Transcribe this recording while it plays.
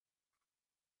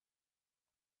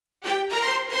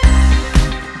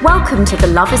Welcome to the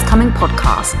Love is Coming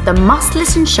podcast, the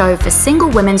must-listen show for single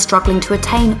women struggling to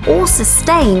attain or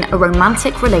sustain a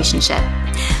romantic relationship.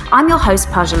 I'm your host,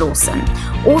 Persia Lawson,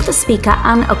 author, speaker,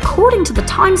 and according to the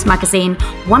Times magazine,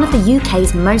 one of the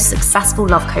UK's most successful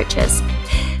love coaches.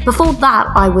 Before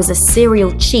that, I was a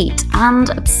serial cheat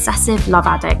and obsessive love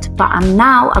addict, but I'm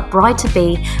now a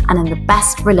bride-to-be and in the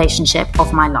best relationship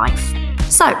of my life.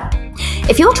 So,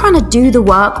 if you're trying to do the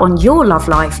work on your love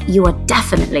life, you are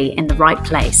definitely in the right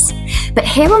place. But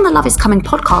here on the Love is Coming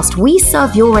podcast, we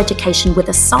serve your education with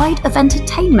a side of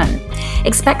entertainment.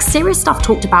 Expect serious stuff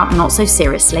talked about not so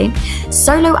seriously,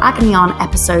 solo agony aunt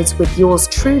episodes with yours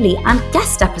truly, and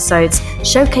guest episodes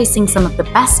showcasing some of the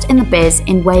best in the biz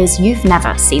in ways you've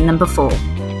never seen them before.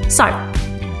 So,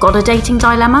 got a dating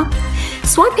dilemma?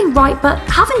 Swiping right but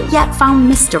haven't yet found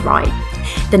Mr. Right?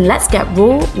 Then let's get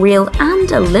raw, real,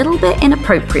 and a little bit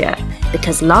inappropriate,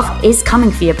 because love is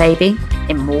coming for you, baby,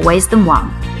 in more ways than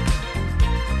one.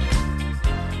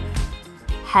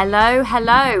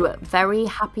 Hello. Very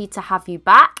happy to have you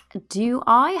back. Do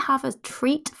I have a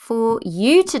treat for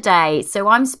you today? So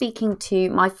I'm speaking to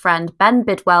my friend Ben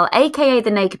Bidwell, aka The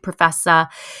Naked Professor,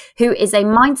 who is a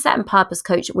mindset and purpose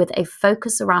coach with a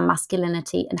focus around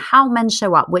masculinity and how men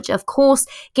show up, which of course,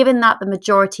 given that the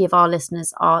majority of our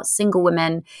listeners are single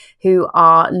women who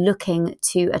are looking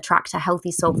to attract a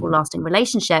healthy, soulful, lasting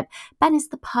relationship, Ben is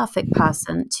the perfect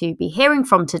person to be hearing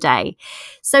from today.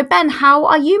 So Ben, how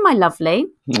are you, my lovely?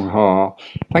 Oh,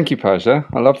 thank you, Persia.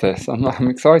 I love this. I'm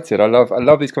excited. I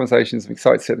love these conversations. I'm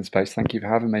excited to sit in the space. Thank you for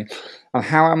having me.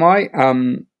 How am I?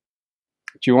 Do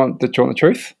you want the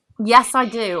truth? Yes, I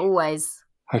do. Always.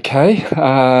 Okay.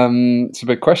 It's a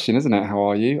big question, isn't it? How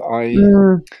are you?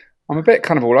 I'm a bit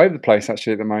kind of all over the place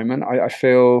actually at the moment. I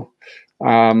feel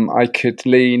I could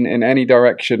lean in any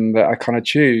direction that I kind of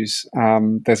choose.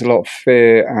 There's a lot of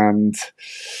fear and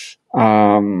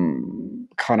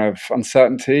kind of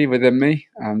uncertainty within me.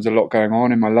 There's a lot going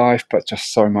on in my life, but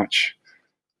just so much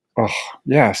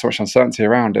uncertainty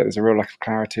around it. There's a real lack of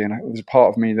clarity, and there's a part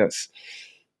of me there's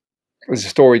a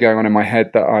story going on in my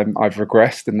head that I've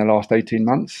regressed in the last 18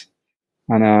 months,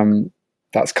 and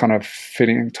that's kind of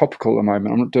feeling topical at the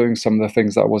moment. I'm not doing some of the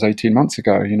things that I was 18 months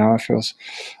ago. I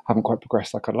haven't quite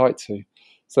progressed like I'd like to.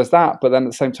 So there's that, but then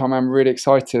at the same time, I'm really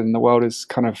excited, and the world is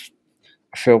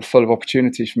I feel full of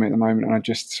opportunities for me at the moment, and I'm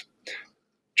just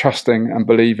trusting and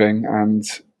believing and,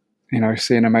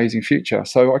 see an amazing future.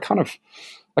 So I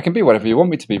can be whatever you want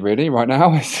me to be really right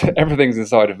now. Everything's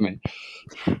inside of me.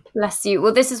 Bless you.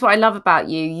 Well, this is what I love about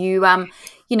you.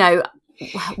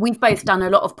 We've both done a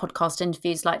lot of podcast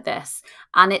interviews like this,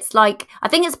 and it's like, I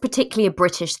think it's particularly a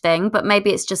British thing, but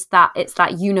maybe it's just that it's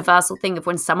that universal thing of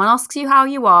when someone asks you how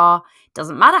you are,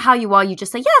 doesn't matter how you are, you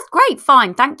just say, yes, great,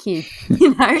 fine, thank you.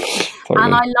 Totally.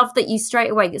 And I love that you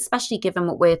straight away, especially given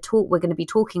what we're going to be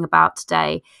talking about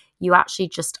today, you actually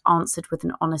just answered with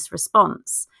an honest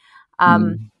response.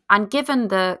 And given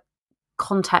the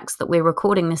context that we're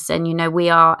recording this in, we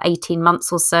are 18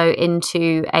 months or so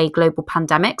into a global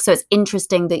pandemic. So it's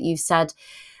interesting that you said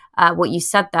what you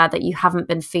said there, that you haven't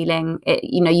been feeling it,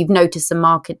 you've noticed a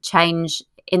marked change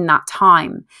in that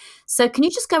time. So can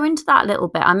you just go into that a little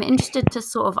bit? I'm interested to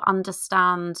sort of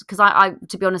understand, because I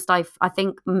to be honest, I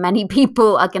think many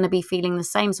people are going to be feeling the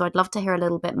same. So I'd love to hear a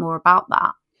little bit more about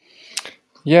that.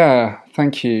 Yeah,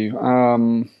 thank you.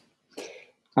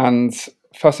 And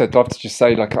first, I'd love to just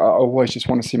say, I always just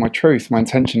want to see my truth. My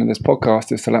intention in this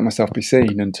podcast is to let myself be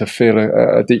seen and to feel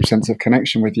a deep sense of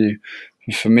connection with you.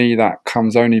 And for me, that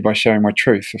comes only by sharing my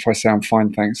truth. If I say I'm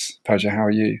fine, thanks, Persia, how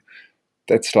are you?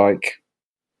 It's like,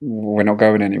 we're not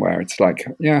going anywhere. It's like,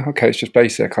 yeah, okay, it's just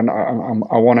basic. I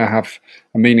want to have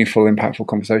a meaningful, impactful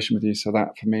conversation with you. So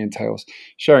that for me entails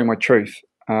sharing my truth.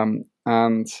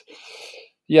 And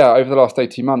yeah, over the last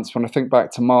 18 months, when I think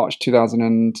back to March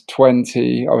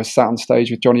 2020, I was sat on stage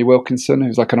with Jonny Wilkinson,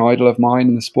 who's like an idol of mine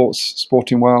in the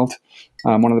sporting world,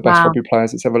 one of the best rugby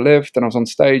players that's ever lived. And I was on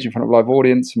stage in front of a live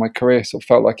audience, and my career sort of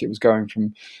felt like it was going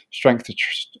from strength to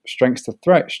strength.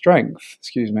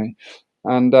 Excuse me.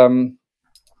 And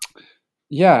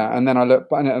yeah, and then I looked,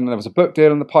 and there was a book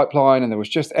deal in the pipeline, and there was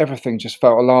just everything just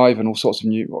felt alive, and all sorts of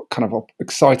new kind of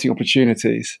exciting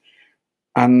opportunities.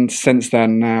 And since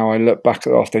then, now I look back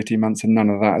at the last 18 months and none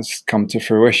of that has come to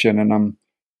fruition. And I'm,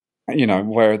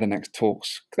 where are the next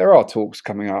talks? There are talks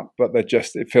coming up, but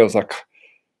it feels like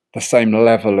the same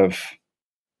level of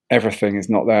everything is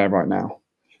not there right now.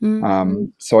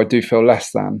 So I do feel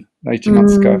less than 18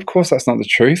 months ago. Of course, that's not the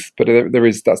truth, but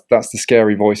that's the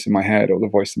scary voice in my head, or the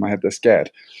voice in my head that's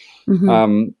scared.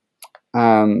 And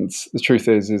the truth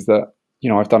is that,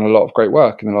 I've done a lot of great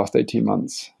work in the last 18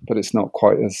 months, but it's not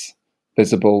quite as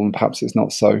visible, and perhaps it's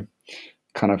not so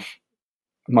kind of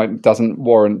doesn't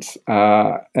warrant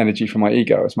energy for my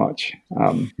ego as much.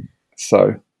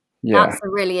 So yeah, that's a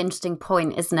really interesting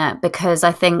point, isn't it? Because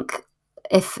I think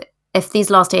if these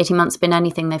last 18 months have been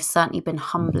anything, they've certainly been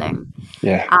humbling.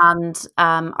 yeah, And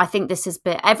I think this has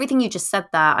been everything you just said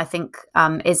there. I think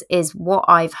is what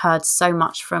I've heard so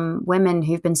much from women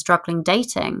who've been struggling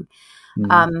dating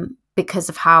because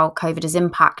of how COVID has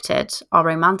impacted our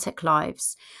romantic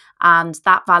lives. And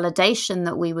that validation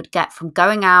that we would get from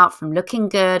going out, from looking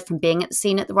good, from being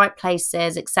seen at the right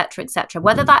places, et cetera,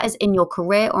 whether that is in your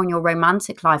career or in your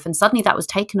romantic life. And suddenly that was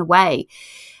taken away.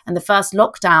 And the first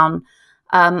lockdown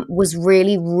was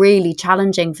really, really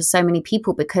challenging for so many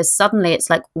people, because suddenly it's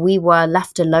like we were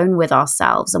left alone with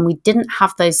ourselves and we didn't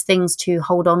have those things to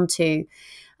hold on to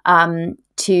kind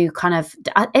of,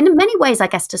 in many ways, I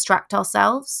guess, distract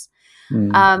ourselves.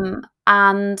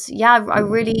 And yeah, I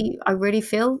really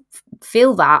feel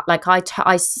that. Like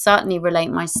I certainly relate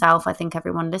myself. I think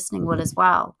everyone listening will as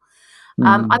well.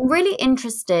 I'm really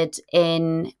interested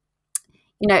in,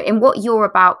 in what you're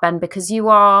about, Ben, because you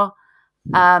are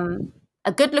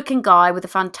a good-looking guy with a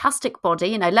fantastic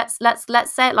body. Let's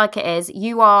say it like it is.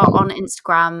 You are on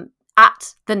Instagram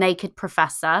at The Naked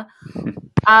Professor.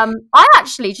 I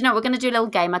actually, do you know, we're going to do a little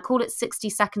game. I call it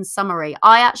 60-second summary.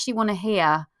 I actually want to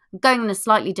hear, going in a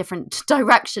slightly different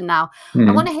direction now.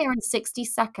 I want to hear in 60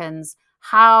 seconds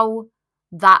how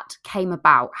that came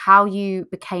about, how you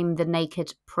became The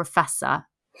Naked Professor.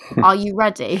 Are you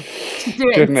ready to do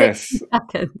it Goodness. in 60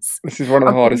 seconds? This is one of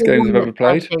the hardest games I've ever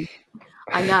played.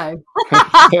 I know.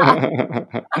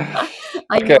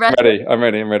 Are Okay, you ready? I'm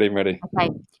ready. Okay.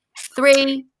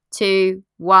 3, 2,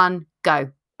 1,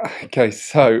 go. Okay,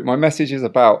 so my message is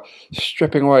about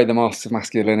stripping away the masks of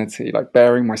masculinity, like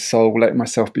bearing my soul, letting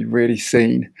myself be really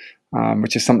seen,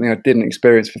 which is something I didn't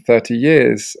experience for 30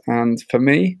 years. And for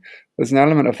me, there's an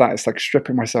element of that. It's like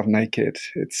stripping myself naked.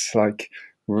 It's like,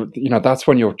 that's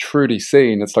when you're truly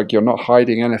seen. It's like you're not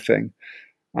hiding anything.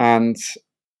 And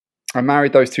I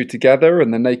married those two together,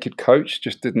 and the naked coach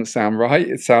just didn't sound right.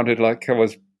 It sounded like I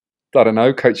was, I don't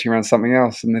know, coaching around something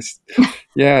else. And this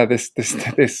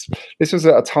was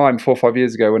at a time 4 or 5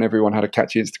 years ago when everyone had a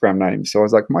catchy Instagram name. So I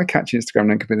was like, my catchy Instagram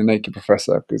name could be The Naked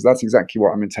Professor, because that's exactly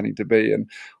what I'm intending to be. And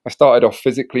I started off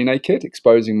physically naked,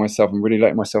 exposing myself and really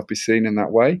letting myself be seen in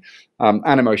that way,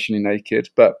 and emotionally naked.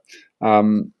 But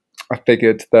I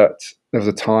figured that there was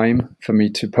a time for me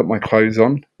to put my clothes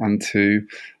on and to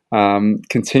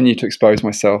continue to expose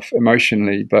myself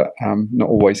emotionally, but not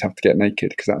always have to get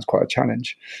naked, because that was quite a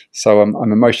challenge. So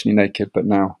I'm emotionally naked, but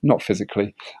now not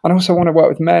physically. And I also want to work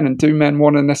with men, and do men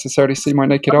want to necessarily see my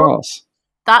naked arse?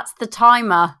 That's the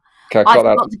timer. Okay, I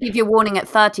forgot to give you a warning at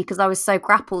 30 because I was so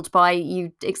grappled by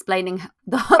you explaining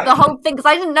the whole thing, because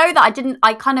I didn't know that.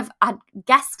 I kind of had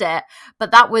guessed it,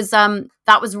 but that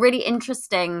was really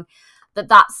interesting.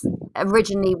 That's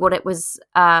originally what it was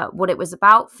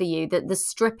about for you, the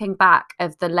stripping back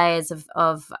of the layers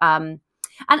of and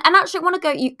actually I want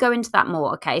to go into that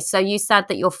more. Okay, so you said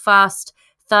that your first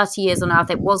 30 years on earth,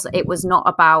 it was not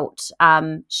about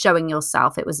showing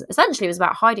yourself. It was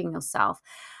about hiding yourself.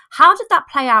 How did that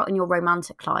play out in your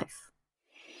romantic life?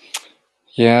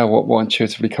 Yeah, what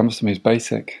intuitively comes to me is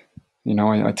basic.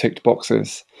 I ticked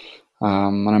boxes,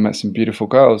 and I met some beautiful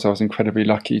girls. I was incredibly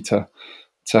lucky to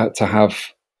have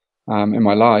in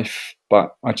my life,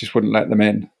 but I just wouldn't let them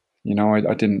in.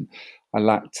 I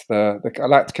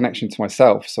lacked connection to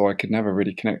myself, so I could never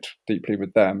really connect deeply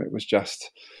with them. It was just,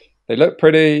 they looked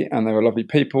pretty and they were lovely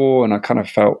people, and I kind of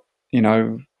felt,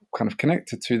 kind of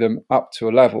connected to them up to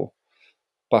a level,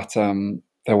 but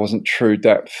there wasn't true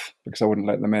depth because I wouldn't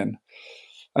let them in.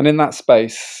 And in that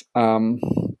space, I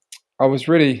was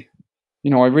really,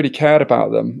 I really cared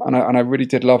about them, and I really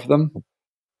did love them.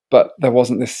 But there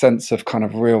wasn't this sense of kind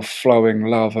of real flowing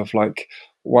love of like,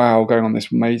 wow, going on this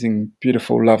amazing,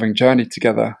 beautiful, loving journey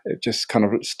together. It just kind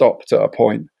of stopped at a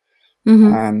point.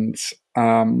 And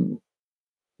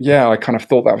I kind of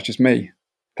thought that was just me.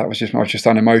 I was just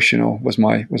unemotional, was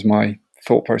my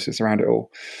thought process around it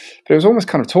all. But it was almost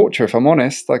kind of torture, if I'm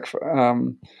honest. Like,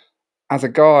 as a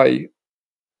guy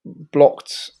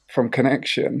blocked from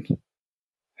connection,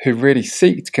 who really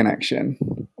seeked connection,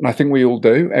 and I think we all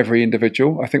do, every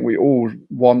individual. I think we all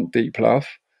want deep love.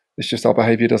 It's just our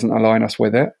behavior doesn't align us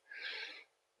with it.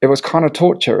 It was kind of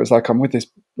torture. It's like, I'm with these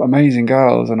amazing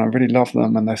girls and I really love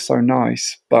them and they're so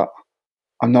nice, but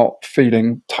I'm not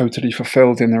feeling totally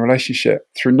fulfilled in the relationship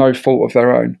through no fault of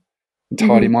their own,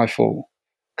 entirely my fault,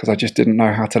 because I just didn't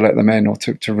know how to let them in or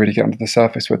to really get under the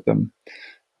surface with them.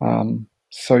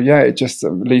 So yeah, it just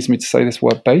leads me to say this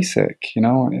word basic,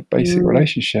 basic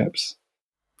relationships.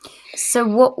 So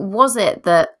what was it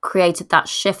that created that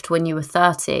shift when you were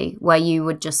 30, where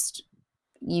you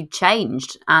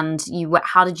changed, and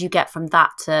how did you get from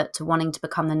that to wanting to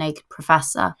become the Naked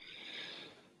Professor?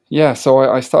 Yeah, so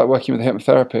I started working with a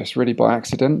hypnotherapist really by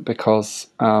accident because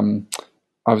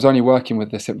I was only working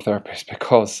with this hypnotherapist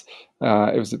because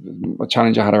it was a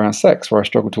challenge I had around sex where I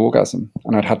struggled to orgasm,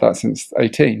 and I'd had that since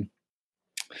 18.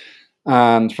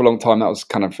 And for a long time, that was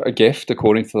kind of a gift,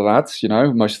 according to the lads.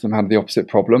 Most of them had the opposite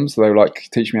problems. So they were like,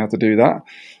 teach me how to do that.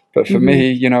 But for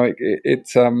me, at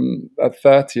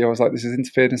 30, I was like, this has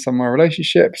interfered in some of my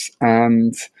relationships,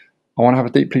 and I want to have a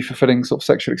deeply fulfilling sort of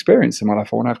sexual experience in my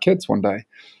life. I want to have kids one day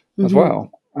as well.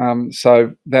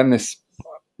 So then this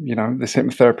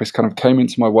hypnotherapist kind of came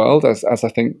into my world as I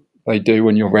think they do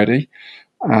when you're ready,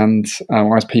 and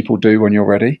or as people do when you're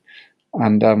ready.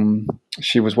 And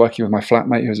she was working with my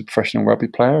flatmate, who was a professional rugby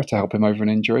player, to help him over an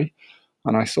injury.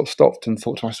 And I sort of stopped and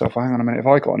thought to myself, hang on a minute, if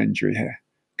I got an injury here,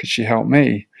 could she help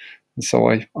me? And so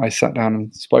I sat down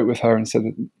and spoke with her and said,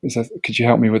 could you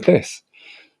help me with this?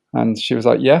 And she was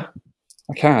like, yeah,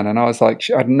 I can. And I was like,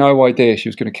 I had no idea she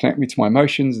was going to connect me to my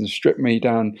emotions and strip me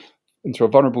down into a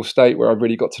vulnerable state where I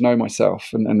really got to know myself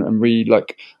and really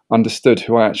like understood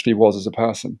who I actually was as a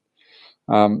person.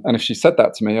 And if she said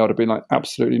that to me, I would have been like,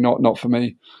 absolutely not for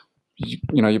me.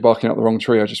 You're barking up the wrong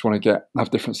tree. I just want to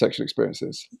have different sexual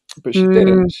experiences. But she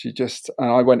didn't. She just, and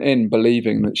I went in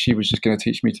believing that she was just going to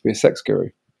teach me to be a sex guru.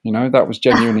 That was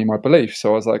genuinely my belief.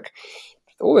 So I was like,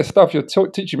 all this stuff you're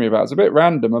teaching me about is a bit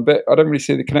random, I don't really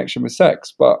see the connection with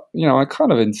sex, but I'm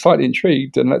kind of slightly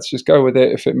intrigued, and let's just go with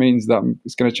it if it means that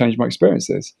it's going to change my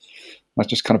experiences. I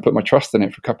just kind of put my trust in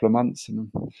it for a couple of months,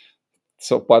 and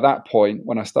so by that point,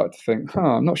 when I started to think,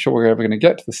 I'm not sure we're ever going to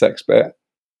get to the sex bit,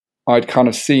 I'd kind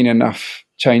of seen enough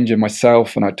change in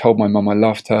myself, and I told my mum I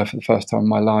loved her for the first time in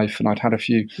my life, and I'd had a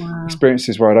few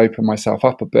experiences where I'd opened myself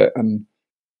up a bit, and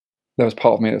there was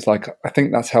part of me that's like, I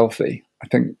think that's healthy. I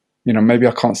think, maybe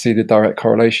I can't see the direct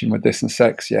correlation with this and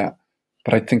sex yet,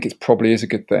 but I think it probably is a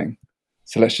good thing.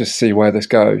 So let's just see where this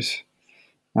goes.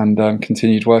 And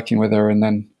continued working with her, and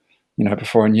then,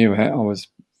 before I knew it, I was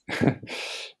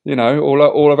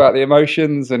all about the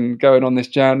emotions and going on this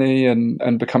journey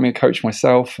and becoming a coach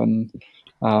myself. And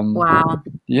wow,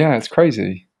 yeah, it's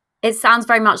crazy. It sounds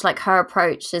very much like her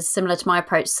approach is similar to my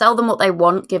approach. Sell them what they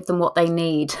want, give them what they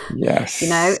need. Yes.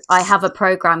 I have a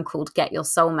program called Get Your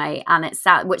Soulmate, and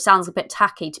which sounds a bit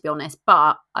tacky, to be honest.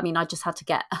 But I mean, I just had to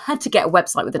get a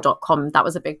website with a .com. That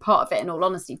was a big part of it, in all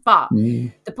honesty. But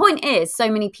the point is, so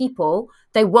many people,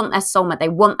 they want their soulmate, they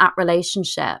want that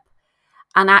relationship,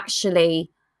 and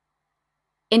actually,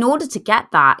 in order to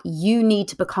get that, you need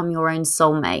to become your own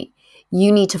soulmate.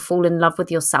 You need to fall in love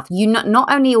with yourself. Not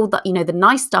only all the the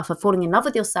nice stuff of falling in love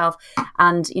with yourself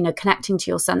and connecting to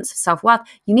your sense of self-worth.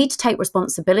 You need to take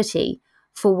responsibility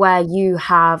for where you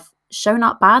have shown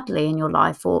up badly in your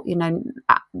life, or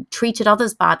treated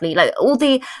others badly. Like all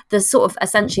the sort of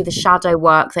essentially the shadow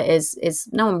work that is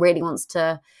no one really wants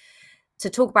to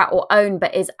talk about or own,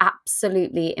 but is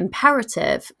absolutely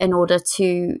imperative in order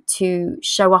to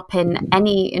show up in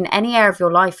any area of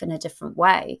your life in a different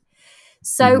way.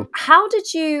 So how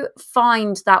did you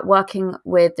find that working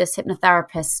with this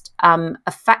hypnotherapist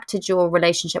affected your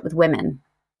relationship with women?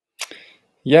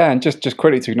 Yeah, and just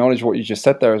quickly to acknowledge what you just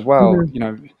said there as well.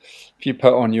 If you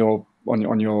put on your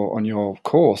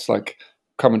course, like,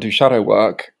 come and do shadow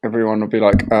work, everyone will be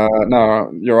like,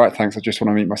 no, you're right, thanks, I just want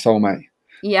to meet my soulmate.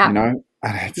 Yeah.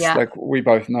 And it's like, we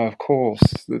both know, of course,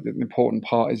 the important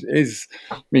part is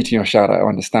meeting your shadow,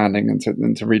 understanding, and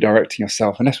to redirecting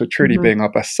yourself. Unless we're truly being our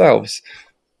best selves,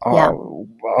 are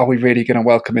we really going to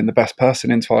welcome in the best person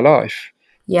into our life?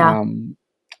 Yeah.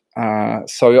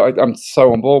 So I'm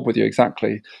so on board with you,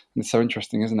 exactly. It's so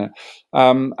interesting, isn't it?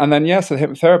 And then, so the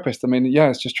hypnotherapist, I mean,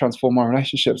 it's just transformed my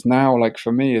relationships now. Like,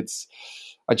 for me,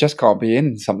 I just can't be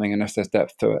in something unless there's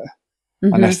depth to it,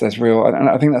 unless there's real. And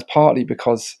I think that's partly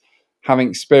because having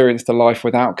experienced a life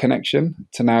without connection,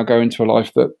 to now go into a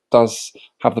life that does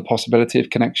have the possibility of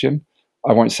connection,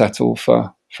 I won't settle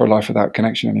for a life without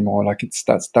connection anymore. Like,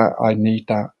 I need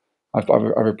that. I've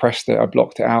repressed it. I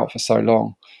blocked it out for so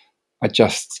long.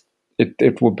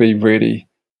 It would be really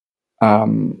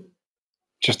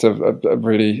just a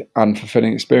really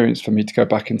unfulfilling experience for me to go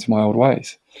back into my old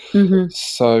ways.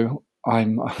 So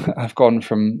I've gone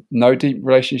from no deep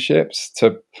relationships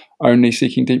to only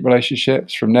seeking deep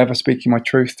relationships, from never speaking my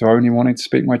truth to only wanting to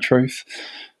speak my truth,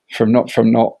 from not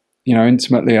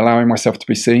intimately allowing myself to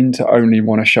be seen to only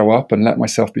want to show up and let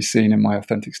myself be seen in my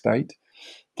authentic state.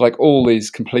 Like, all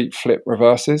these complete flip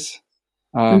reverses.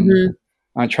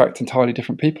 I attract entirely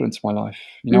different people into my life,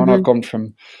 and I've gone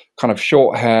from kind of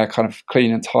short hair, kind of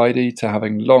clean and tidy, to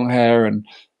having long hair and,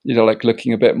 like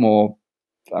looking a bit more,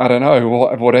 I don't know,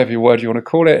 whatever word you want to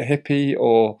call it, hippie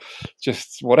or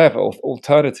just whatever,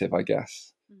 alternative, I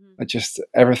guess.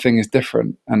 Everything is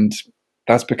different. And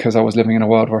that's because I was living in a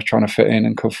world where I was trying to fit in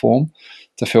and conform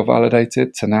to feel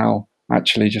validated, to now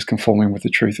actually just conforming with the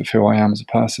truth of who I am as a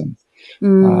person.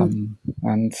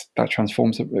 And that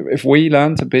transforms it. If we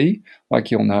learn to be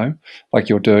like like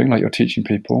you're doing, like you're teaching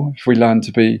people, if we learn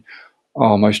to be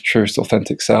our most truest,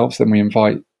 authentic selves, then we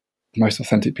invite the most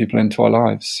authentic people into our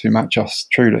lives who match us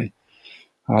truly.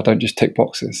 Don't just tick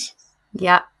boxes.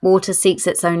 Yeah, water seeks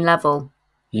its own level.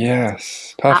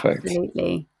 Yes, perfect.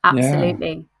 Absolutely.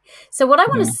 Yeah. So what I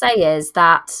want to say is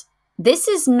that this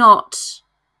is not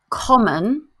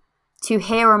common to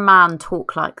hear a man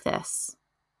talk like this.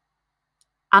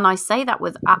 And I say that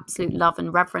with absolute love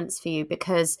and reverence for you,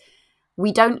 because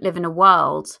we don't live in a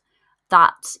world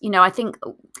that, I think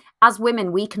as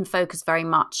women, we can focus very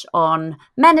much on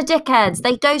men are dickheads,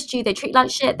 they ghost you, they treat like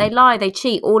shit, they lie, they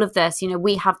cheat, all of this.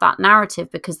 We have that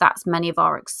narrative because that's many of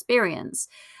our experience.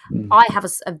 I have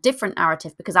a different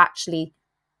narrative because actually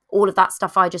all of that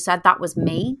stuff I just said, that was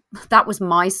me. That was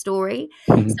my story.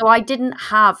 So I didn't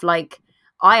have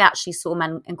I actually saw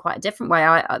men in quite a different way.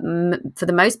 For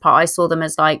the most part, I saw them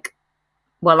as like,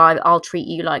 well, I'll treat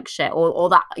you like shit, or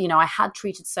that, I had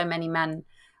treated so many men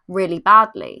really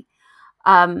badly.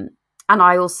 And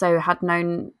I also had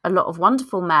known a lot of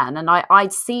wonderful men, and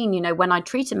I'd seen, when I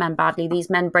treated men badly, these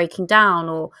men breaking down,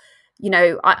 or,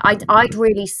 I'd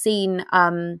really seen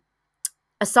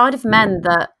a side of men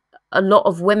that a lot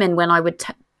of women, when I would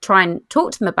try and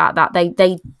talk to them about that,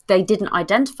 they didn't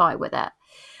identify with it.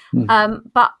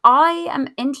 But I am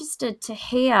interested to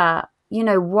hear,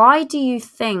 why do you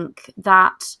think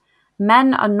that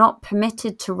men are not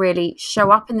permitted to really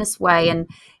show up in this way and,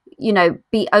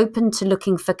 be open to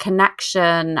looking for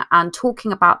connection and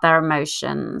talking about their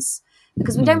emotions?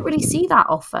 Because we don't really see that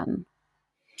often.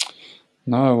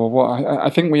 No, well,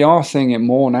 I think we are seeing it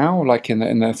more now, like in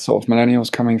the sort of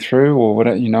millennials coming through, or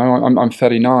whatever. I'm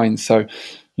 39, so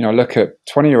I look at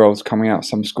 20-year-olds coming out of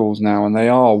some schools now, and they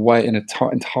are way in a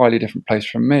entirely different place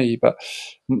from me. But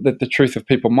the truth of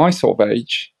people my sort of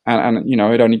age, and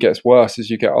it only gets worse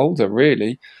as you get older,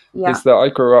 really, is that I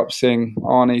grew up seeing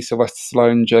Arnie, Sylvester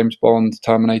Stallone, James Bond,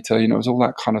 Terminator. It was all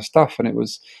that kind of stuff, and it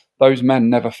was those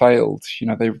men never failed.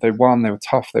 They won, they were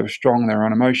tough, they were strong, they were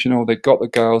unemotional, they got the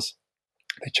girls.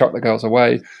 They chucked the girls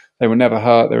away. They were never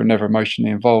hurt. They were never emotionally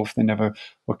involved. They never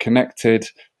were connected.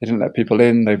 They didn't let people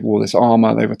in. They wore this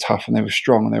armor. They were tough and they were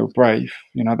strong and they were brave.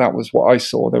 That was what I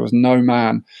saw. There was no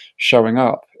man showing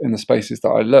up in the spaces that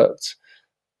I looked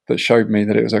that showed me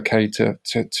that it was okay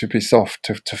to be soft,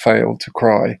 to fail, to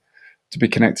cry, to be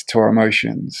connected to our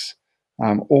emotions.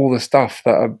 All the stuff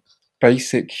that are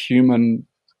basic human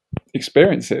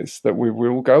experiences that we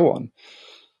all go on.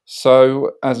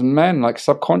 So as men, like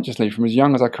subconsciously, from as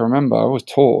young as I can remember, I was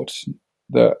taught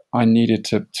that I needed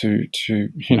to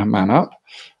man up,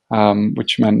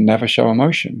 which meant never show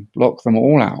emotion, block them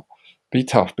all out, be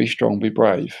tough, be strong, be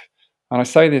brave. And I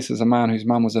say this as a man whose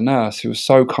mum was a nurse, who was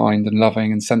so kind and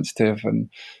loving and sensitive and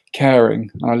caring,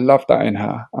 and I loved that in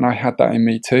her, and I had that in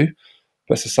me too.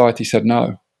 But society said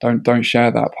no, don't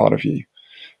share that part of you.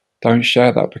 Don't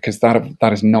share that, because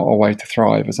that is not a way to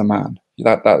thrive as a man.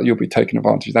 That you'll be taken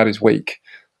advantage of. That is weak.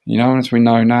 And as we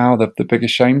know now, the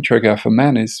biggest shame trigger for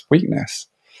men is weakness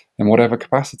in whatever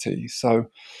capacity. So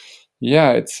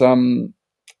yeah, it's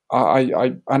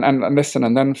I and listen,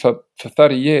 and then for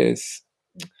 30 years,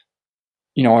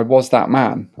 I was that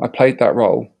man. I played that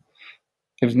role.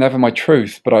 It was never my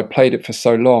truth, but I played it for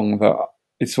so long that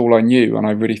it's all I knew, and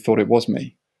I really thought it was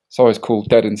me. So I was called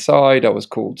dead inside. I was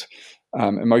called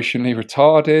emotionally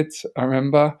retarded. I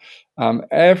remember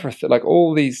everything, like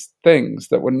all these things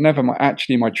that were never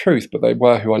actually my truth, but they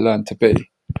were who I learned to be,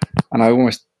 and I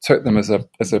almost took them as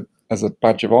a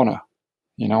badge of honor.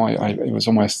 It was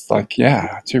almost like,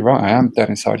 yeah, too right. I am dead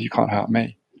inside. You can't hurt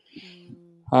me.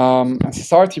 And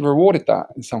society rewarded that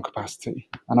in some capacity,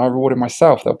 and I rewarded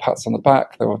myself. There were pats on the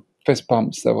back, there were fist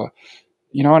bumps, there were,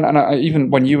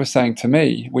 even when you were saying to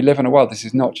me, we live in a world, this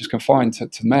is not just confined to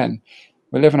men.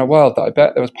 We live in a world that I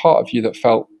bet there was part of you that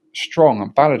felt strong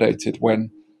and validated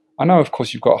when, I know, of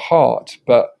course, you've got a heart,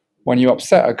 but when you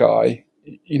upset a guy,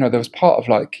 there was part of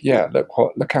like, yeah,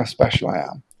 look how special I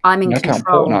am. I'm in look control. how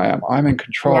important I am. I'm in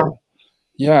control.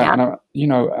 Yeah.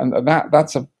 And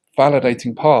that's a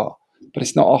validating part. But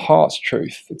it's not our heart's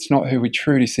truth. It's not who we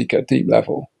truly seek at a deep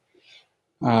level.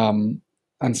 And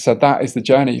so that is the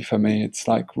journey for me. It's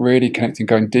like really connecting,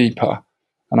 going deeper,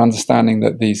 and understanding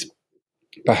that these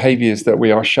behaviors that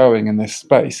we are showing in this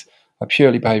space are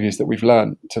purely behaviors that we've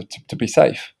learned to be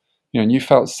safe. And you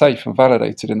felt safe and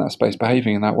validated in that space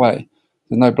behaving in that way.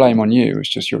 There's no blame on you. It's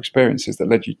just your experiences that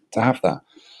led you to have that.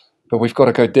 But we've got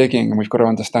to go digging, and we've got to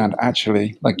understand,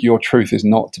 actually, like, your truth is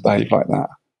not to behave like that.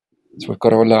 So we've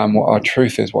got to learn what our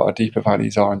truth is, what our deeper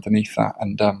values are underneath that.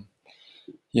 And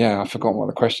I've forgotten what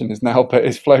the question is now, but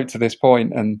it's flowed to this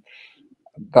point, and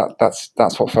that's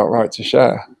what felt right to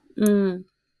share.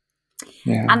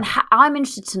 Yeah. And I'm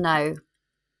interested to know,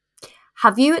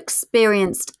 have you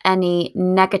experienced any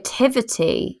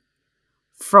negativity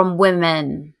from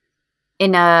women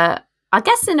in a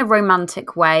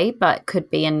romantic way, but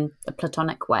could be in a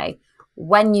platonic way,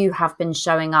 when you have been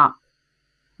showing up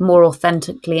more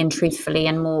authentically and truthfully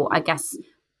and more, I guess,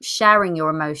 sharing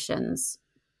your emotions?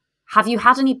 Have you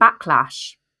had any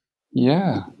backlash?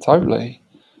 Yeah, totally.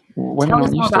 Women Tell us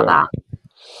aren't more used about to it. that.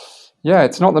 Yeah,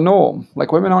 it's not the norm.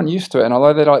 Like, women aren't used to it, and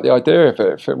although they like the idea of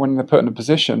it, when they're put in a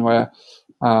position where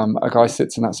a guy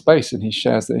sits in that space and he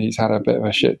shares that he's had a bit of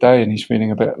a shit day and he's feeling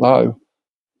a bit low,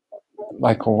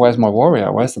 like, well, where's my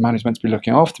warrior? Where's the man who's meant to be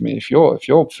looking after me? If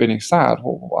you're feeling sad,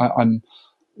 well,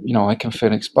 I can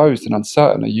feel exposed and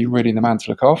uncertain. Are you really the man to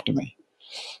look after me?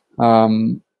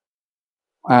 And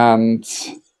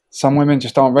some women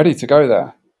just aren't ready to go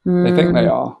there. They think they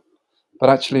are. But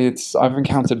actually, I've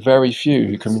encountered very few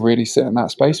who can really sit in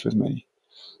that space with me.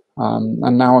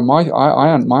 And now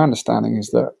my understanding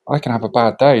is that I can have a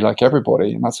bad day like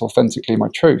everybody, and that's authentically my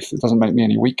truth. It doesn't make me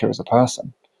any weaker as a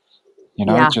person.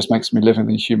 It just makes me live in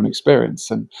the human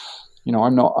experience. And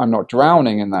I'm not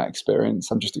drowning in that experience.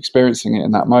 I'm just experiencing it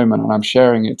in that moment, and I'm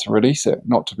sharing it to release it,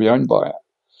 not to be owned by it.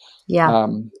 Yeah.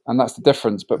 And that's the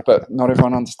difference. But not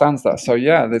everyone understands that. So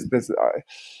yeah, this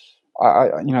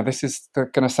is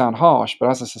going to sound harsh, but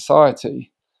as a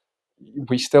society,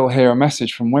 we still hear a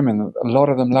message from women that a lot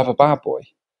of them love a bad boy,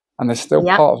 and there's still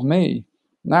part of me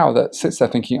now that sits there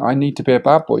thinking, I need to be a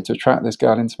bad boy to attract this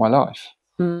girl into my life.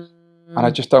 And I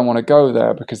just don't want to go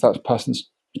there because that person's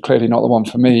clearly not the one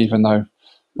for me, even though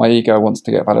my ego wants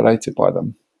to get validated by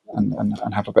them and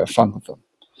have a bit of fun with them.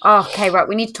 Oh, okay, right.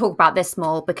 We need to talk about this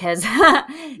more, because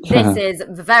this is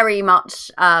very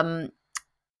much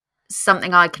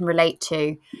something I can relate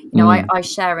to. I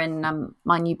share in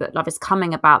my new book, Love is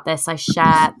Coming, about this. I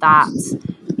share that,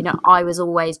 I was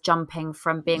always jumping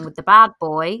from being with the bad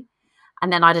boy,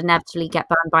 and then I'd inevitably get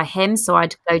burned by him. So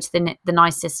I'd go to the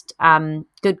nicest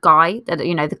good guy,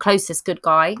 the closest good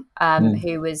guy,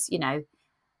 who was, the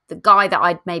guy that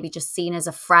I'd maybe just seen as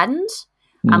a friend,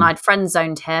 and I'd friend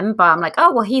zoned him. But I'm like,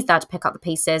 oh, well, he's there to pick up the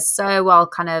pieces, so I'll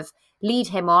kind of lead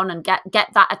him on and get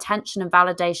that attention and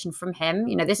validation from him.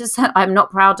 This is, I'm not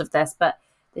proud of this, but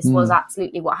this was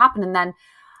absolutely what happened. And then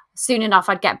soon enough,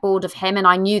 I'd get bored of him, and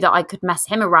I knew that I could mess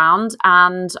him around,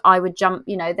 and I would jump,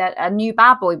 that a new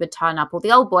bad boy would turn up, or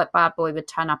the old bad boy would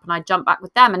turn up, and I'd jump back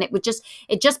with them. And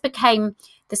it just became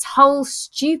this whole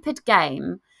stupid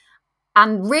game.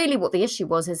 And really what the issue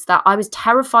was is that I was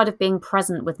terrified of being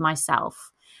present with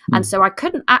myself. And so I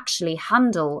couldn't actually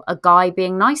handle a guy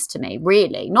being nice to me,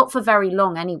 really, not for very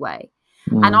long anyway.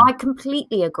 And I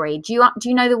completely agree. Do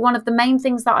you know that one of the main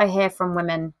things that I hear from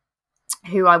women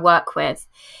who I work with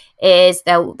is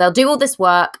they'll do all this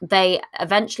work. They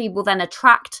eventually will then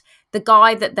attract the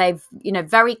guy that they've,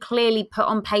 very clearly put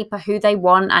on paper who they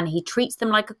want, and he treats them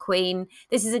like a queen.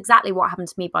 This is exactly what happened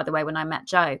to me, by the way, when I met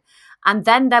Joe. And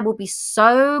then there will be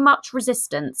so much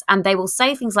resistance, and they will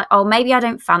say things like, oh, maybe I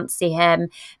don't fancy him.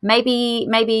 Maybe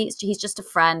he's just a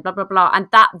friend, blah, blah, blah. And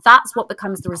that's what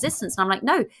becomes the resistance. And I'm like,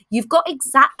 no, you've got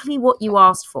exactly what you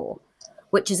asked for,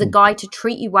 which is a guy to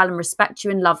treat you well and respect you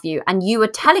and love you. And you are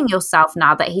telling yourself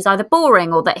now that he's either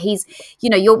boring, or that he's,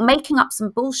 you're making up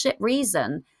some bullshit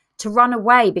reason to run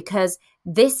away, because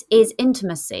this is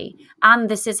intimacy, and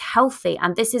this is healthy,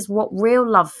 and this is what real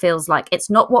love feels like. It's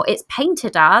not what it's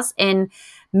painted as in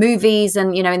movies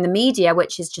and, in the media,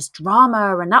 which is just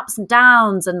drama and ups and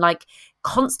downs and like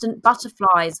constant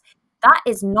butterflies. That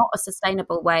is not a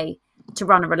sustainable way to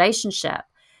run a relationship.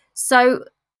 So,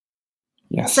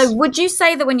 Yes. So would you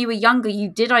say that when you were younger, you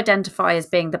did identify as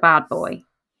being the bad boy?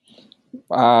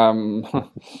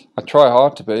 I try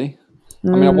hard to be. I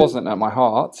mean, I wasn't at my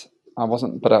heart. I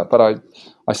wasn't, but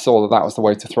I saw that was the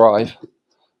way to thrive.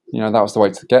 That was the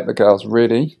way to get the girls,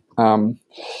 really. And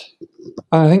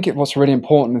I think what's really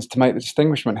important is to make the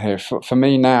distinguishment here. For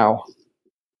me now,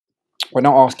 we're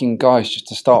not asking guys just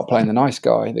to start playing the nice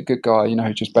guy, the good guy,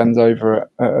 who just bends over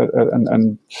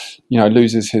and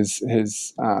loses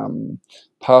his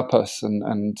purpose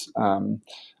and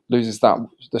loses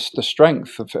the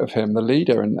strength of him, the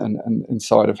leader and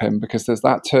inside of him, because there's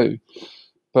that too.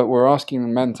 but we're asking the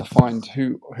men to find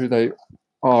who they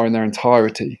are in their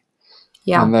entirety.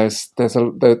 Yeah. And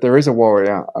there is a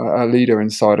warrior, a leader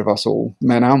inside of us all,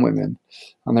 men and women,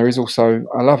 and there is also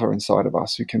a lover inside of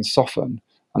us who can soften.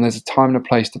 And there's a time and a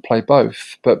place to play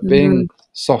both. But being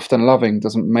soft and loving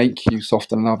doesn't make you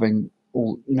soft and loving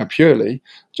all, purely.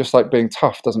 Just like being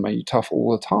tough doesn't make you tough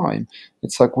all the time.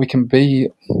 It's like we can be.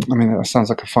 I mean, that sounds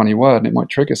like a funny word, and it might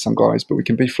trigger some guys, but we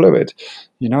can be fluid.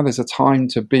 There's a time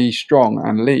to be strong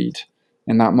and lead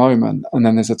in that moment, and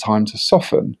then there's a time to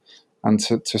soften and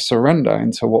to surrender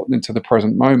into the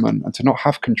present moment, and to not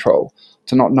have control,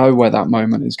 to not know where that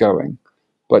moment is going,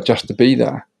 but just to be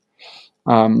there.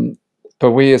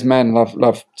 But we as men love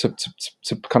to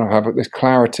kind of have this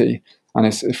clarity, and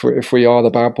if we are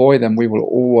the bad boy, then we will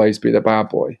always be the bad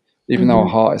boy, even though our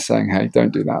heart is saying, "Hey,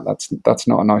 don't do that. That's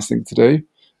not a nice thing to do."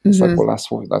 It's like, well, that's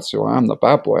who I am, the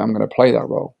bad boy. I'm going to play that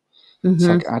role. It's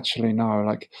like, actually, no.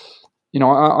 Like,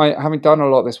 I having done a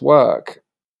lot of this work.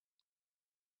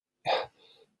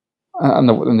 And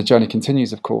the journey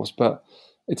continues, of course, but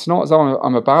it's not as though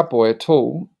I'm a bad boy at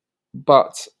all.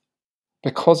 But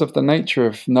because of the nature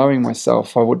of knowing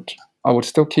myself, I would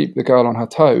still keep the girl on her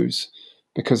toes,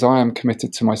 because I am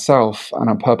committed to myself and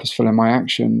I'm purposeful in my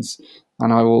actions,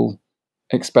 and I will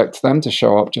expect them to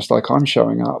show up just like I'm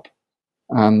showing up,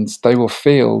 and they will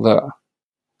feel that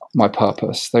my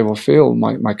purpose, they will feel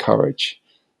my courage,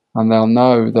 and they'll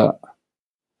know that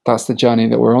that's the journey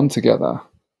that we're on together,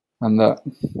 and that.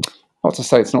 Not to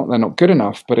say they're not good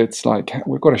enough, but it's like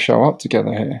we've got to show up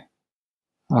together here.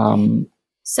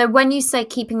 So when you say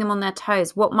keeping them on their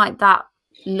toes, what might that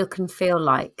look and feel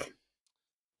like?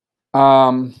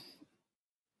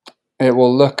 It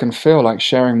will look and feel like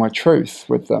sharing my truth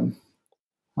with them,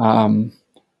 and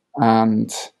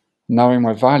knowing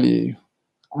my value.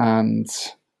 And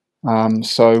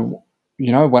so,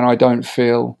 when I don't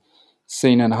feel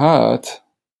seen and heard,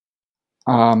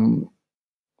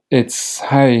 it's,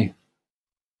 hey,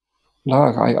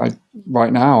 look, I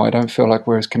right now I don't feel like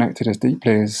we're as connected as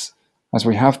deeply as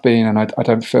we have been, and I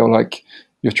don't feel like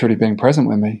you're truly being present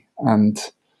with me, and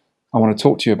I want to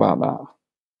talk to you about that.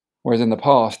 Whereas in the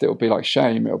past, it would be like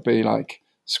shame. It would be like,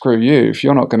 screw you. If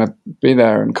you're not going to be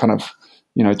there and kind of,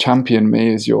 champion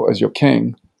me as your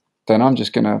king, then I'm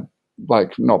just going to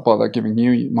like not bother giving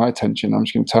you my attention. I'm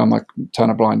just going to turn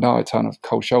a blind eye, turn a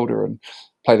cold shoulder, and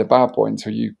play the bad boy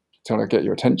until I get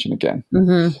your attention again.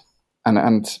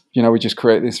 And we just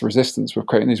create this resistance. We're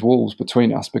creating these walls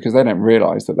between us because they don't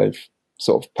realize that they've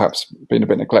sort of perhaps been a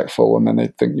bit neglectful, and then they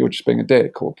think you're just being a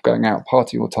dick or going out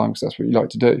partying all the time because that's what you like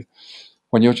to do,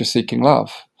 when you're just seeking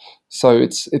love. So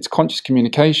it's conscious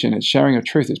communication. It's sharing your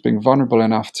truth. It's being vulnerable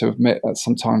enough to admit that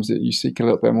sometimes that you seek a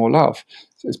little bit more love.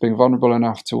 It's being vulnerable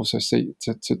enough to also seek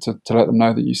to let them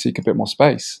know that you seek a bit more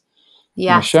space.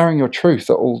 Yes. Sharing your truth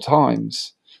at all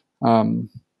times.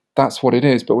 That's what it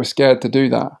is. But we're scared to do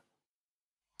that.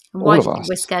 And why do you think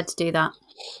we're scared to do that?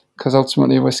 Because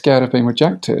ultimately we're scared of being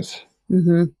rejected.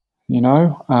 We're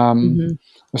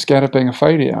scared of being a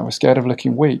failure. We're scared of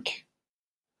looking weak.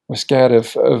 We're scared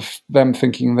of them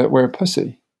thinking that we're a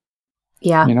pussy.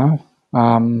 Yeah.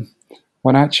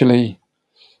 When actually,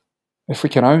 if we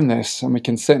can own this and we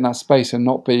can sit in that space and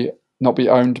not be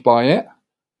owned by it,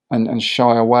 and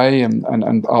shy away and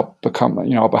become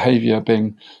our behavior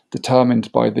being determined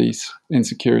by these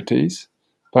insecurities,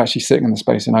 but actually sitting in the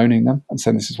space and owning them and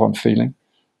saying, this is what I'm feeling.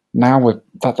 Now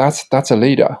that's a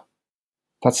leader.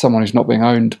 That's someone who's not being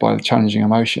owned by the challenging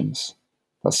emotions.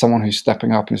 That's someone who's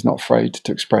stepping up and is not afraid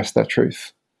to express their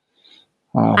truth.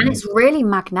 And it's really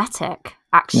magnetic,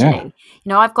 actually.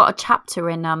 Yeah. I've got a chapter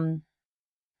in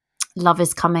Love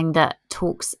is Coming that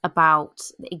talks about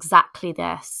exactly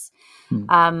this.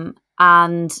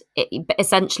 And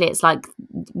essentially it's like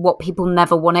what people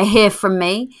never want to hear from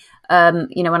me.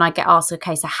 When I get asked,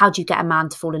 okay, so how do you get a man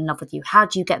to fall in love with you? How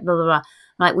do you get blah, blah, blah? I'm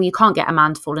like, well, you can't get a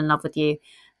man to fall in love with you.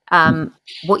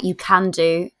 What you can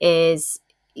do is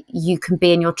you can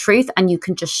be in your truth, and you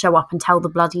can just show up and tell the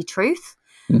bloody truth.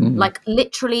 Like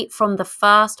literally from the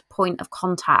first point of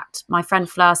contact. My friend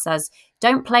Fleur says,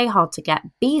 don't play hard to get,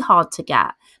 be hard to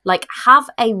get. Like, have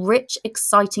a rich,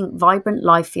 exciting, vibrant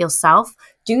life for yourself.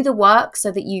 Do the work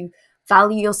so that you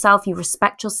value yourself, you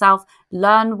respect yourself,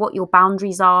 learn what your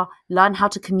boundaries are, learn how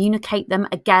to communicate them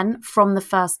again from the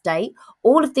first date.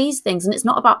 All of these things. And it's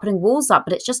not about putting walls up,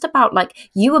 but it's just about like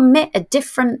you emit a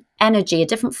different energy, a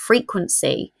different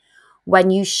frequency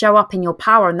when you show up in your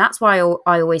power. And that's why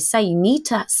I always say you need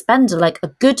to spend like a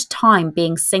good time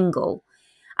being single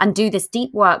and do this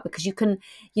deep work, because you can,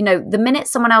 the minute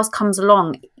someone else comes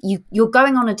along, you're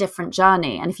going on a different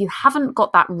journey. And if you haven't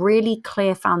got that really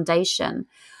clear foundation,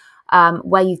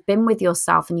 where you've been with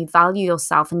yourself and you value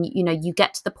yourself, and you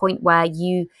get to the point where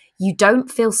you don't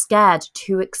feel scared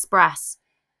to express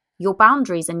your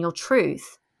boundaries and your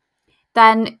truth,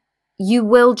 then you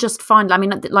will just find, I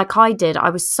mean, like I did,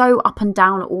 I was so up and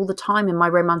down all the time in my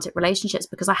romantic relationships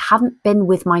because I hadn't been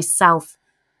with myself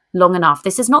long enough.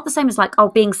 This is not the same as like, oh,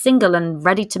 being single and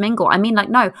ready to mingle. I mean, like,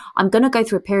 no, I'm going to go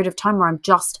through a period of time where I'm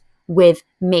just with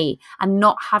me and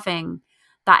not having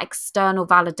that external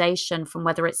validation from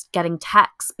whether it's getting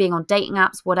texts, being on dating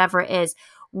apps, whatever it is.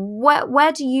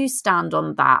 Where do you stand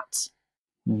on that?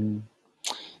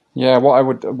 Yeah, what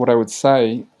I would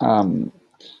say, I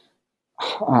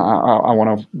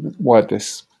want to word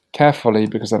this carefully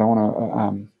because I don't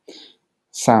want to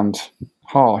sound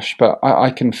harsh, but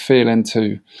I can feel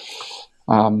into,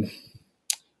 when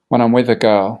I'm with a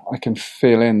girl, I can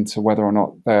feel into whether or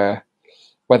not where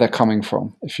they're coming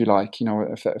from, if you like.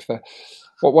 If they're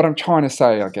what I'm trying to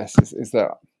say, I guess, is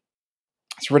that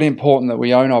it's really important that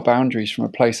we own our boundaries from a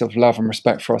place of love and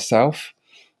respect for ourselves,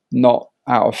 not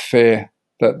out of fear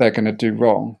that they're going to do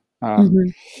wrong.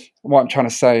 What I'm trying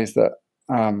to say is that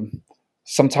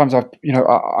sometimes I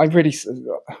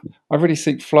really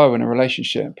seek flow in a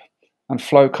relationship, and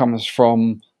flow comes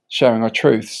from sharing our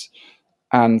truths.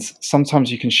 And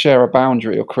sometimes you can share a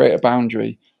boundary or create a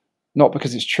boundary, not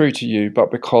because it's true to you, but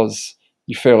because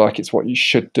you feel like it's what you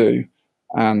should do.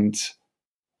 And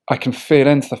I can feel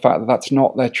into the fact that that's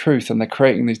not their truth, and they're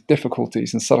creating these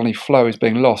difficulties, and suddenly flow is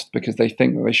being lost because they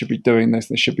think that they should be doing this,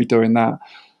 they should be doing that. And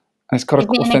it's got Give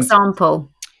me an example.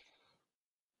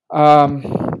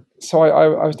 So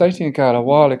I was dating a girl a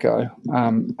while ago,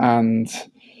 and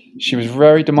she was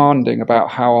very demanding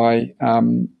about how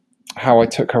I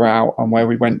took her out and where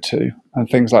we went to and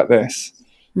things like this.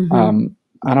 And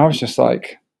I was just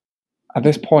like, at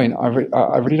this point, I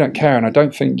really don't care, and I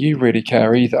don't think you really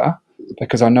care either,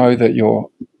 because I know that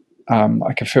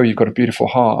I can feel you've got a beautiful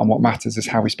heart, and what matters is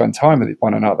how we spend time with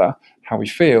one another, how we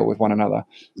feel with one another.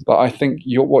 But I think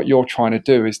what you're trying to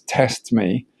do is test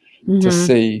me to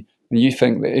see, and you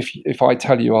think that if I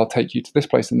tell you I'll take you to this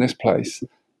place and this place,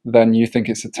 then you think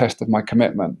it's a test of my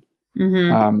commitment,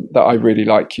 that I really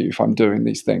like you if I'm doing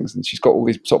these things. And she's got all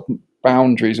these sort of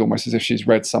boundaries, almost as if she's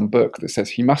read some book that says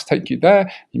he must take you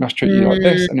there, he must treat you like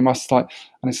this, and he must and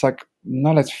it's like,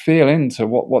 no, let's feel into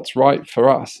what's right for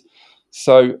us.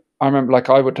 So I remember, like,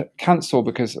 I would cancel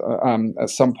because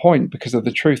at some point, because of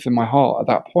the truth in my heart at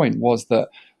that point was that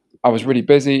I was really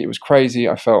busy, it was crazy,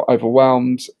 I felt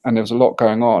overwhelmed, and there was a lot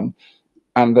going on,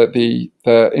 and that the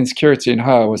insecurity in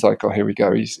her was like, oh, here we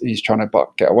go, he's trying to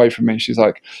get away from me.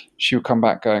 She would come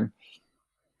back going,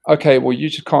 okay, well, you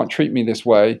just can't treat me this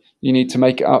way. You need to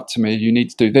make it up to me. You need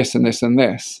to do this and this and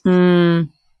this.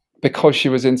 Because she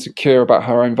was insecure about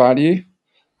her own value.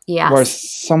 Yes.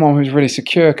 Whereas someone who's really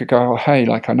secure could go, oh, hey,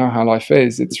 like, I know how life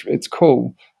is. It's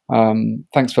cool.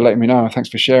 Thanks for letting me know. Thanks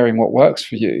for sharing what works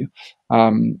for you.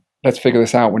 Let's figure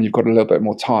this out when you've got a little bit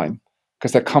more time,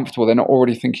 because they're comfortable. They're not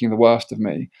already thinking the worst of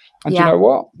me. And you know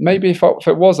what? Maybe if I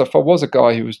was a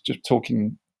guy who was just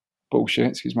talking bullshit,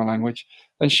 excuse my language,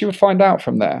 then she would find out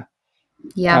from there.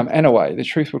 Anyway, the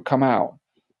truth would come out.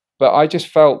 But I just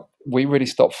felt we really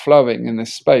stopped flowing in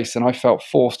this space, and I felt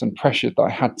forced and pressured that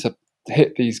I had to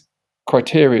hit these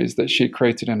criteria that she had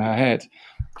created in her head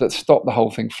that stopped the whole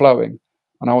thing flowing.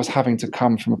 And I was having to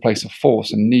come from a place of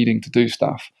force and needing to do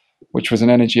stuff, which was an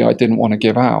energy I didn't want to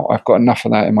give out. I've got enough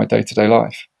of that in my day-to-day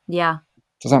life. Yeah.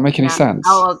 Does that make any sense?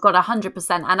 Oh, I've got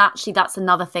 100%. And actually, that's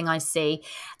another thing I see.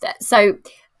 So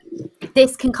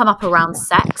this can come up around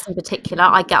sex in particular.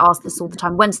 I get asked this all the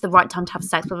time. When's the right time to have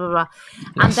sex? Blah, blah, blah.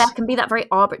 Yes. And there can be that very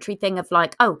arbitrary thing of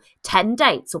like, 10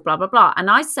 dates or blah, blah, blah. And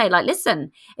I say, like,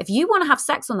 listen, if you want to have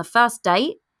sex on the first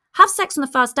date, have sex on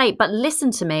the first date, but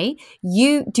listen to me.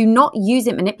 You do not use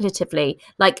it manipulatively.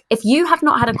 Like, if you have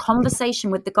not had a conversation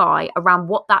with the guy around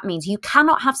what that means, you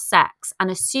cannot have sex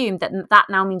and assume that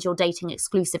now means you're dating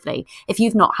exclusively if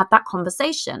you've not had that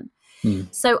conversation.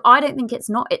 So I don't think it's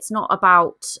not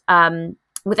about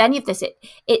with any of this.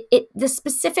 The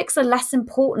specifics are less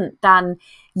important than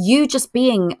you just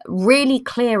being really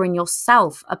clear in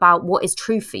yourself about what is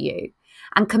true for you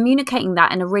and communicating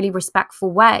that in a really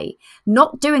respectful way.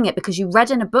 Not doing it because you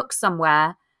read in a book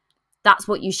somewhere that's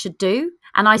what you should do.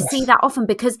 And I see that often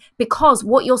because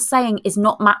what you're saying is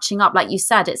not matching up. Like you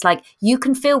said, it's like you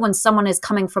can feel when someone is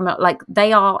coming from like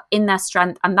they are in their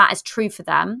strength and that is true for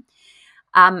them.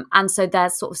 And so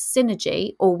there's sort of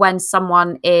synergy, or when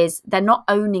someone they're not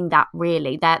owning that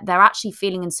really, they're actually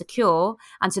feeling insecure.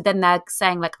 And so then they're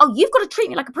saying like, oh, you've got to treat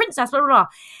me like a princess, blah, blah, blah.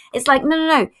 It's like,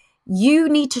 no. You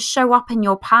need to show up in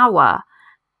your power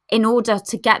in order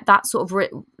to get that sort of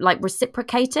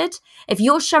reciprocated. If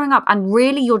you're showing up and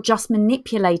really you're just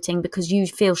manipulating because you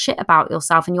feel shit about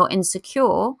yourself and you're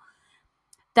insecure,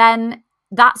 then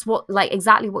that's what, like,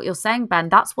 exactly what you're saying, Ben.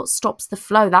 That's what stops the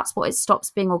flow. That's what it stops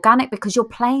being organic, because you're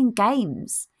playing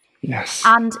games. Yes.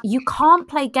 And you can't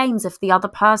play games if the other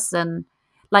person,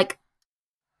 like,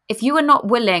 if you are not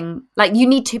willing, like, you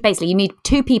need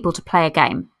two people to play a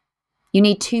game. You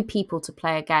need two people to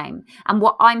play a game. And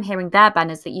what I'm hearing there, Ben,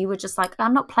 is that you were just like,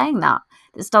 I'm not playing that.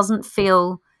 This doesn't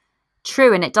feel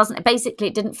true. And it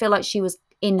didn't feel like she was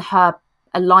in her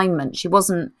alignment. She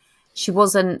wasn't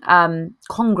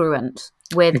congruent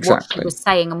with what she was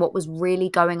saying and what was really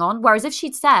going on. Whereas if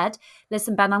she'd said,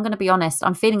 listen, Ben, I'm going to be honest,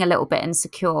 I'm feeling a little bit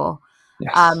insecure.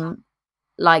 Yes.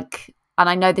 And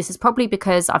I know this is probably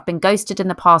because I've been ghosted in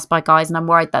the past by guys, and I'm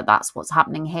worried that that's what's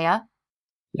happening here.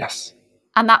 Yes.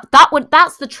 And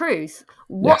that's the truth.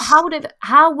 Yes.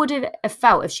 How would it have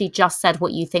felt if she just said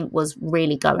what you think was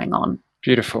really going on?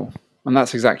 Beautiful. And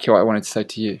that's exactly what I wanted to say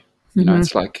to you. You know,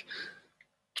 it's like,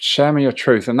 share me your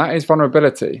truth. And that is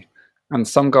vulnerability. And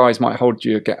some guys might hold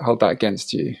that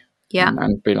against you. Yeah.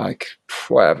 And be like,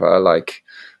 whatever, like,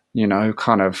 you know,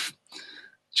 kind of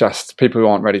just people who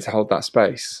aren't ready to hold that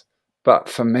space. But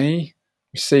for me,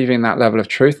 receiving that level of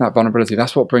truth and that vulnerability,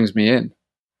 that's what brings me in.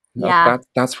 Yeah.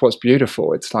 That's what's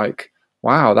beautiful. It's like,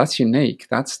 wow, that's unique.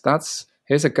 That's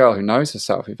here's a girl who knows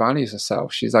herself, who values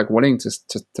herself. She's like willing to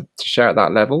share at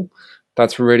that level.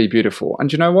 That's really beautiful.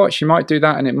 And you know what? She might do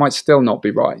that and it might still not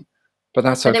be right. But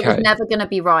that's okay. But it was never going to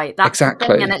be right. That's exactly.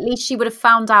 The thing. And at least she would have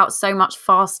found out so much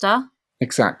faster.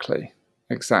 Exactly.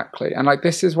 And like,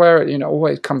 this is where it, you know,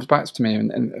 always comes back to me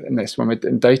in this, when we're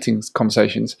in dating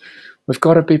conversations, we've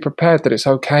got to be prepared that it's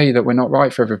okay that we're not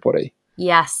right for everybody.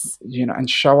 Yes. You know, and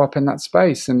show up in that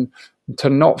space, and to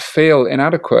not feel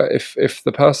inadequate if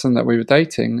the person that we were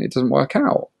dating, it doesn't work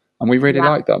out and we really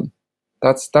like them.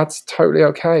 That's totally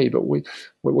okay. But what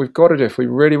we've got to do, if we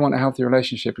really want a healthy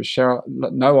relationship, is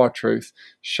know our truth,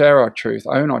 share our truth,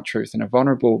 own our truth in a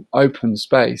vulnerable, open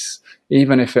space,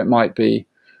 even if it might be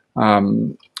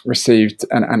received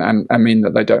and mean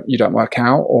that you don't work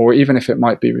out, or even if it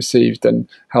might be received and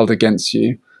held against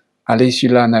you. At least you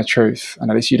learn their truth, and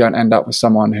at least you don't end up with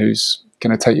someone who's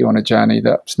going to take you on a journey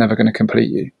that's never going to complete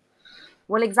you.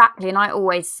 Well, exactly. And I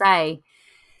always say,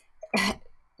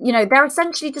 you know, they're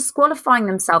essentially disqualifying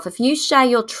themselves. If you share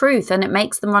your truth and it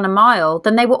makes them run a mile,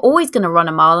 then they were always going to run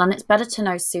a mile, and it's better to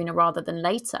know sooner rather than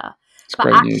later. But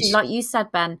actually, news. Like you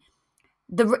said, Ben,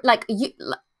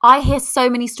 I hear so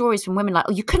many stories from women like,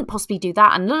 oh, you couldn't possibly do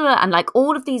that, and like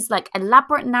all of these like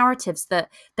elaborate narratives that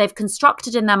they've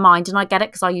constructed in their mind. And I get it,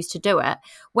 because I used to do it.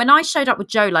 When I showed up with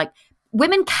Joe, like,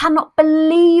 women cannot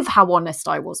believe how honest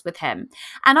I was with him.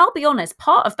 And I'll be honest,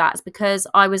 part of that is because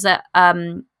I was at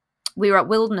we were at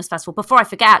Wilderness Festival. Before I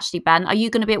forget, actually, Ben, are you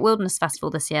going to be at Wilderness Festival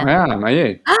this year? I am. Are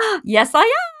you? Yes, I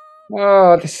am.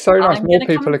 Oh, this is so nice. I'm More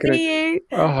people are going to see you.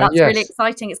 Oh, that's yes. really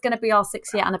exciting. It's going to be our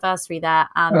 6-year anniversary there,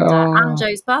 and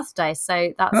Joe's birthday.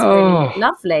 So that's really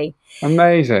lovely.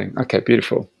 Amazing. Okay,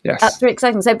 beautiful. Yes. That's really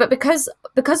exciting. So, but because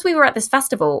we were at this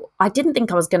festival, I didn't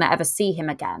think I was going to ever see him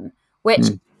again, which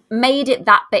made it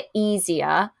that bit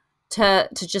easier to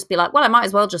just be like, well, I might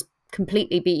as well just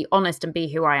completely be honest and be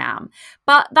who I am.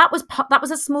 But that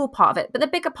was a small part of it. But the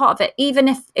bigger part of it, even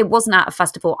if it wasn't at a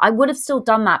festival, I would have still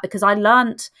done that, because I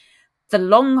learned the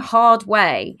long, hard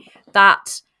way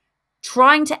that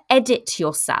trying to edit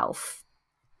yourself,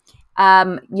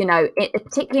 you know,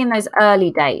 particularly in those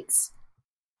early dates,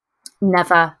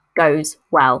 never goes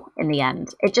well in the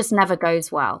end. It just never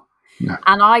goes well. No.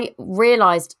 And I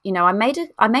realized, you know, I made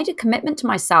a commitment to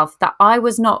myself that I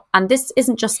was not, and this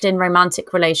isn't just in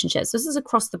romantic relationships, this is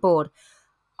across the board.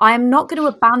 I am not going to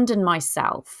abandon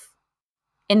myself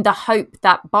in the hope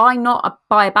that by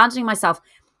abandoning myself,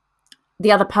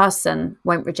 the other person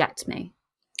won't reject me.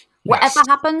 Yes. Whatever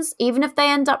happens, even if they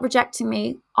end up rejecting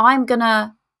me, I'm going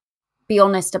to be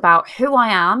honest about who I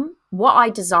am, what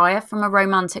I desire from a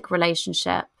romantic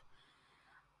relationship.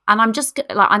 And I'm just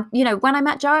like, you know, when I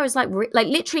met Joe, I was like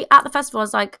literally at the festival, I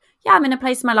was like, yeah, I'm in a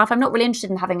place in my life. I'm not really interested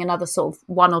in having another sort of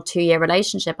 1 or 2 year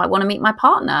relationship. I want to meet my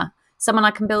partner, someone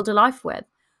I can build a life with.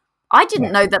 I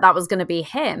didn't know that was going to be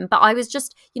him, but I was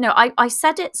just, you know, I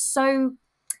said it so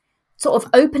sort of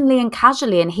openly and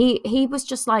casually, and he was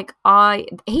just like,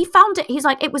 he found it, he's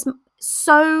like, it was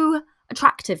so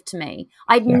attractive to me.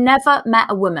 I'd never met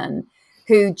a woman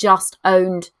who just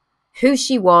owned who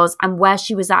she was and where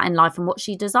she was at in life and what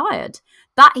she desired.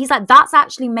 That he's like, that's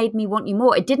actually made me want you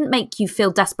more. It didn't make you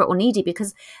feel desperate or needy,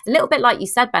 because a little bit like you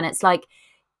said, Ben, it's like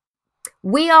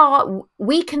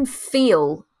we can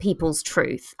feel people's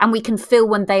truth, and we can feel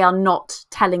when they are not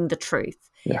telling the truth.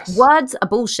 Yes. Words are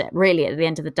bullshit, really, at the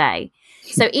end of the day.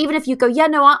 So even if you go, yeah,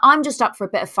 no, I'm just up for a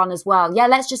bit of fun as well. Yeah,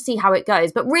 let's just see how it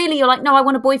goes. But really, you're like, no, I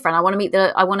want a boyfriend. I want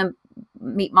to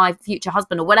meet my future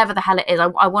husband, or whatever the hell it is.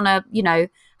 I want to,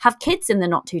 have kids in the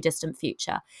not too distant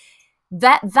future.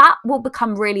 That will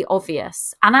become really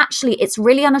obvious. And actually, it's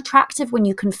really unattractive when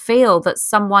you can feel that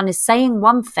someone is saying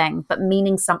one thing but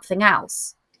meaning something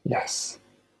else. Yes.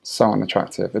 So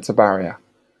unattractive. It's a barrier.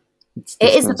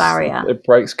 It is a barrier. It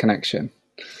breaks connection.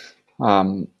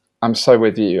 I'm so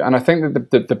with you. And I think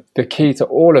that the key to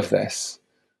all of this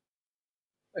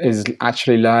is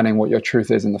actually learning what your truth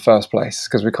is in the first place,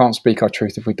 because we can't speak our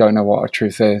truth if we don't know what our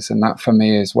truth is. And that for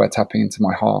me is where tapping into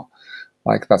my heart,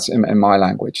 like that's in my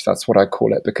language, that's what I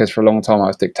call it, because for a long time I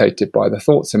was dictated by the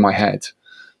thoughts in my head,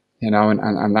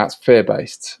 and that's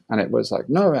fear-based. And it was like,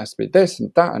 no, it has to be this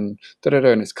and that and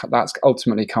da-da-da. And that's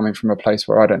ultimately coming from a place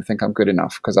where I don't think I'm good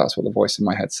enough, because that's what the voice in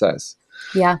my head says.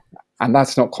 Yeah. And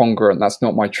that's not congruent. That's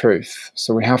not my truth.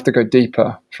 So we have to go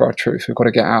deeper for our truth. We've got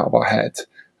to get out of our head,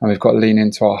 and we've got to lean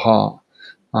into our heart.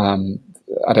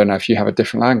 I don't know if you have a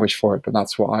different language for it, but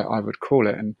that's what I would call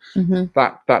it. And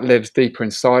that lives deeper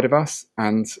inside of us.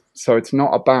 And so it's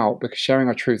not about, because sharing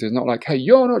our truth is not like, hey,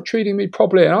 you're not treating me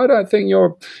properly, and I don't think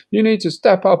you need to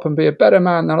step up and be a better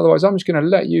man, and otherwise I'm just going to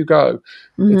let you go.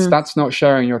 That's not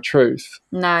sharing your truth.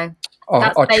 No.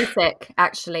 That's basic,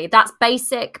 actually. That's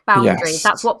basic boundaries. Yes.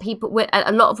 That's what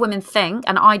a lot of women think,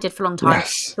 and I did for a long time.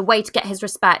 Yes. The way to get his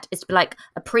respect is to be like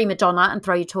a prima donna and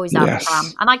throw your toys out the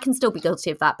pram. And I can still be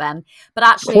guilty of that, Ben. But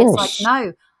actually, it's like,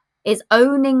 no, it's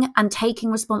owning and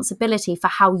taking responsibility for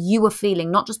how you are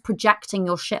feeling, not just projecting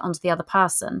your shit onto the other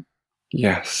person.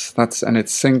 Yes, and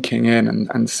it's sinking in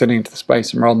and sitting into the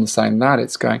space, and rather than saying that,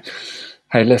 it's going,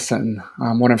 hey, listen,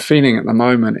 what I'm feeling at the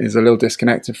moment is a little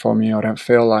disconnected from you. I don't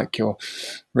feel like you're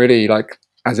really like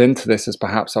as into this as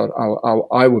perhaps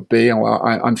I would be, or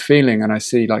I'm feeling, and I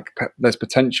see like there's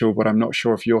potential, but I'm not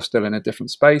sure if you're still in a different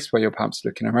space where you're perhaps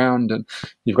looking around and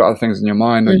you've got other things in your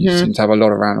mind, or you seem to have a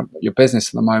lot around your business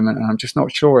at the moment. And I'm just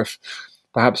not sure if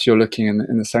perhaps you're looking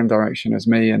in the same direction as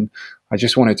me. And I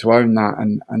just wanted to own that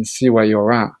and see where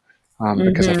you're at,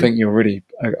 because I think you're really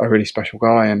a really special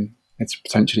guy, and it's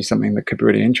potentially something that could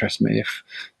really interest me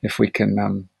if we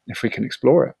can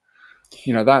explore it.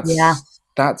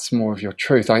 That's more of your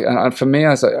truth. And for me,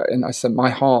 as I said, my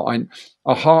heart.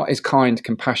 Our heart is kind,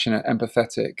 compassionate,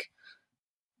 empathetic,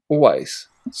 always.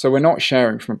 So we're not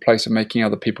sharing from a place of making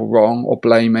other people wrong or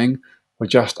blaming. We're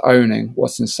just owning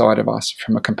what's inside of us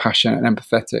from a compassionate and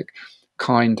empathetic,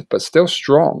 kind, but still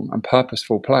strong and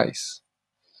purposeful place.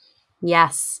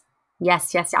 Yes.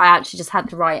 Yes. I actually just had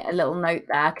to write a little note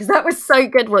there, because that was so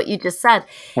good what you just said.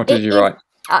 What did you write?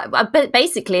 But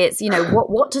basically, it's,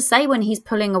 what to say when he's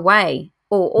pulling away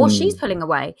or she's pulling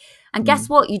away. And guess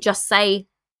what? You just say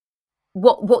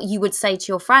what you would say to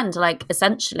your friend, like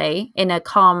essentially in a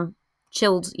calm,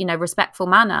 chilled, respectful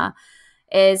manner.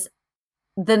 Is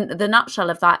the nutshell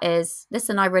of that is,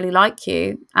 listen, I really like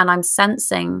you, and I'm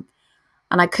sensing,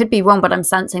 and I could be wrong, but I'm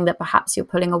sensing that perhaps you're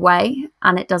pulling away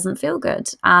and it doesn't feel good.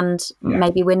 And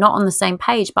maybe we're not on the same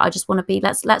page, but I just want to be,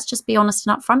 let's just be honest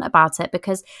and upfront about it,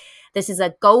 because this is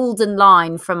a golden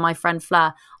line from my friend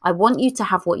Fleur. I want you to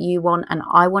have what you want, and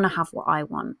I want to have what I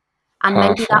want. And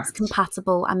maybe that's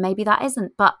compatible, and maybe that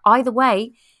isn't. But either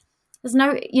way, there's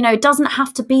no, it doesn't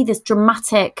have to be this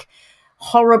dramatic,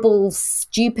 horrible,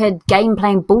 stupid game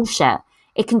playing bullshit.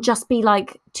 It can just be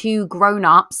like two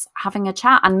grown-ups having a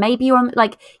chat, and maybe you're on,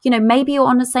 maybe you're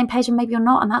on the same page and maybe you're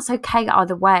not, and that's okay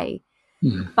either way.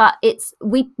 But it's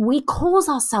we cause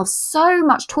ourselves so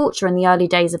much torture in the early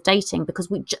days of dating, because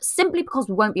simply because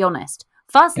we won't be honest,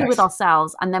 firstly with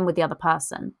ourselves and then with the other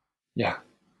person. Yeah.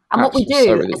 And what we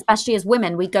do, especially as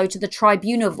women, we go to the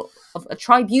tribunal,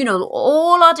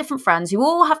 all our different friends who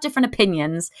all have different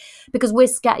opinions, because we're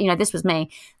scared. This was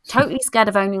me, totally scared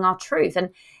of owning our truth.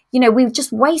 And, we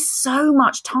just waste so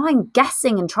much time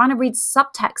guessing and trying to read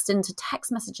subtext into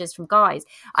text messages from guys.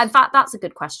 In fact, that's a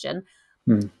good question.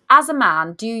 As a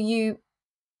man, do you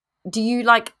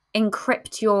like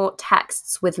encrypt your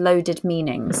texts with loaded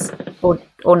meanings or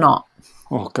not?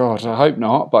 Oh God, I hope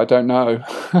not, but I don't know.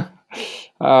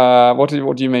 What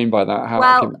do you mean by that?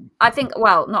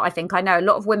 I know a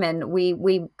lot of women,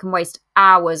 we can waste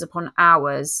hours upon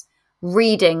hours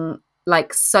reading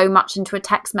like so much into a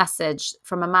text message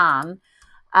from a man,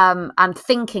 and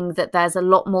thinking that there's a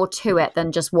lot more to it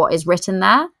than just what is written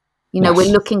there. We're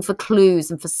Yes. looking for clues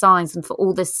and for signs and for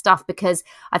all this stuff because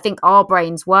I think our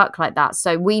brains work like that.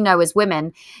 So we know as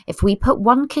women, if we put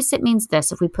one kiss, it means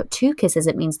this. If we put two kisses,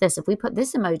 it means this. If we put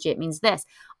this emoji, it means this.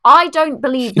 I don't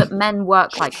believe that men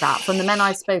work like that from the men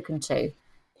I've spoken to.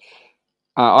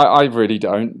 I really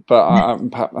don't, but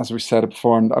as we said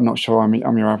before, I'm not sure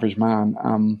I'm your average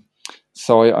man.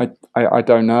 So I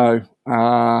don't know.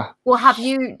 Well, have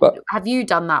you But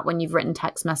done that when you've written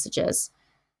text messages?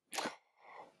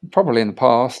 probably in the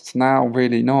past. Now,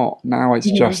 really not. Now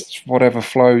it's Mhm. just whatever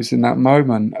flows in that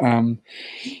moment. And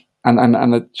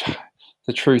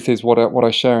the truth is what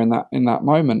I share in that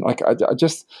moment. Like I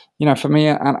just, for me,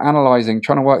 analyzing,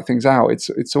 trying to work things out.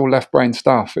 It's all left brain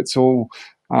stuff. It's all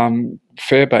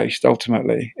fear based.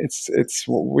 Ultimately, it's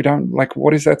we don't like.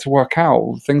 What is there to work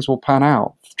out? Things will pan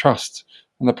out. Trust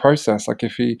in the process. Like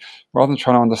if he, rather than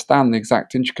trying to understand the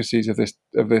exact intricacies of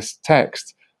this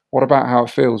text, what about how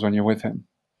it feels when you're with him?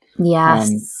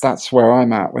 Yes. That's where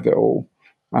I'm at with it all,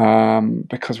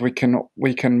 because we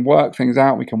can work things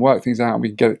out. We can work things out. And we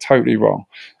can get it totally wrong.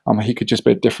 He could just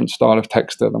be a different style of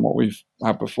texter than what we've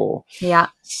had before. Yeah.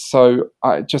 So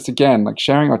I just, again, like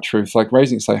sharing our truth, like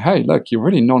raising it, say, hey, look, you're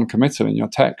really non-committal in your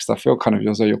text. I feel kind of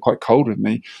as though you're quite cold with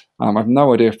me. I have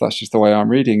no idea if that's just the way I'm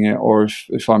reading it, or if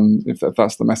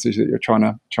that's the message that you're trying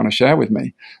to share with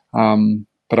me.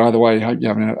 But either way, I hope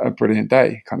you're having a brilliant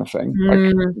day, kind of thing. Like,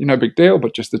 Mm. no big deal,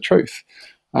 but just the truth.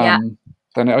 Yeah.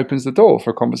 Then it opens the door for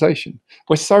a conversation.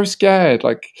 We're so scared.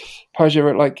 Like, Persia,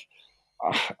 like,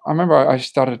 I remember I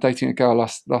started dating a girl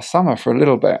last summer for a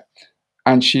little bit,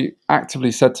 and she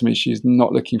actively said to me she's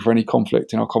not looking for any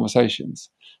conflict in our conversations.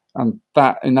 And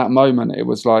that, in that moment, it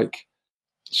was like,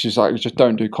 she's like, just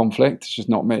don't do conflict. It's just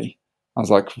not me. I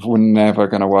was like, we're never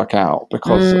going to work out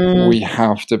because Mm. we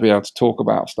have to be able to talk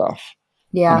about stuff.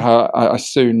 And Yeah. I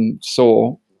soon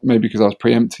saw, maybe because I was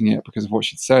preempting it because of what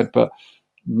she'd said, but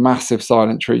massive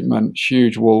silent treatment,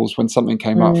 huge walls. When something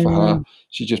came up for her, Mm.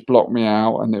 she just blocked me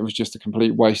out, and it was just a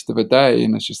complete waste of a day.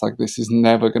 And it's just like, this is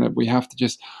never going to, we have to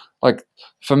just, like,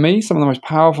 for me, some of the most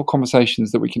powerful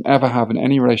conversations that we can ever have in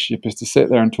any relationship is to sit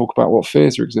there and talk about what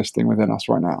fears are existing within us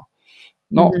right now.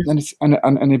 Not, Mhm. and it's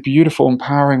in a beautiful,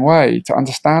 empowering way to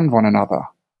understand one another,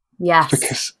 Yes.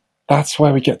 because that's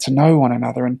where we get to know one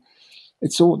another. And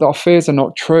it's all that our fears are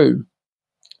not true.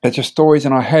 They're just stories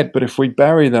in our head. But if we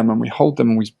bury them and we hold them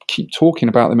and we keep talking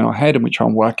about them in our head and we try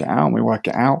and work it out and we work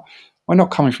it out, we're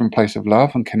not coming from a place of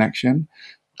love and connection,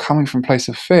 we're coming from a place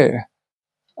of fear.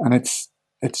 And it's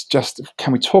just,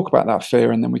 can we talk about that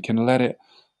fear, and then we can let it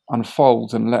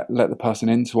unfold and let the person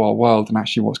into our world and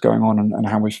actually what's going on, and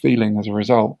how we're feeling as a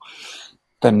result.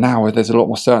 Then now there's a lot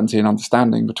more certainty and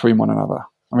understanding between one another.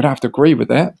 And we don't have to agree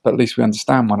with it, but at least we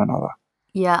understand one another.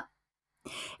 Yeah.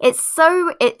 It's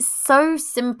so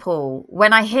simple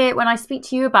when I speak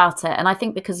to you about it. And I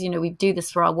think because, we do this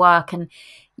for our work, and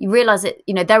you realize it,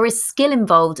 there is skill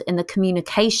involved in the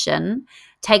communication,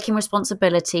 taking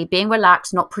responsibility, being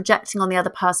relaxed, not projecting on the other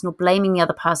person or blaming the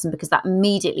other person, because that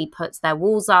immediately puts their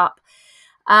walls up.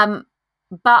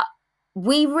 But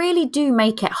we really do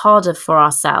make it harder for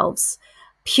ourselves,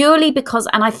 purely because,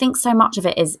 and I think so much of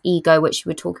it is ego, which we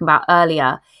were talking about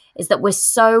earlier, is that we're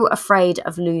so afraid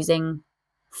of losing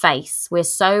face. We're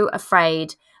so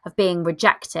afraid of being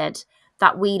rejected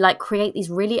that we create these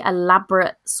really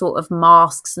elaborate sort of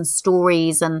masks and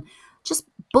stories and just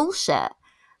bullshit.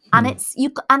 And Hmm. it's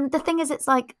you and the thing is, it's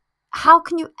like, how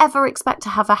can you ever expect to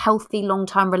have a healthy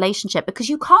long-term relationship? Because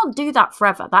you can't do that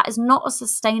forever. That is not a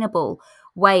sustainable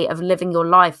way of living your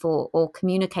life or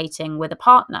communicating with a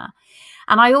partner.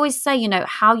 And I always say,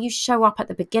 how you show up at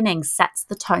the beginning sets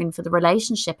the tone for the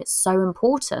relationship. It's so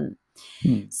important.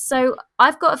 Hmm. So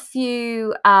I've got a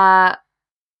few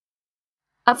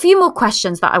more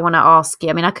questions that I want to ask you.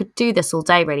 I mean, I could do this all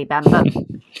day, really, Ben, but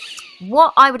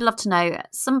what I would love to know,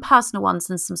 some personal ones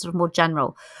and some sort of more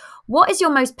general. What is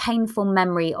your most painful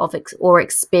memory of or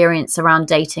experience around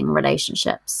dating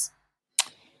relationships?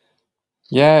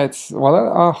 Yeah,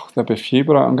 there'll be a few,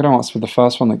 but I'm going to answer with the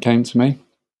first one that came to me,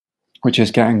 which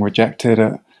is getting rejected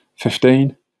at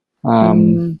 15,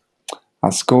 Mm.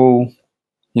 at school.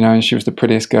 And she was the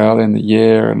prettiest girl in the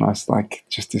year, and I was like,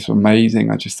 just this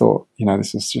amazing. I just thought,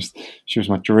 this is just, she was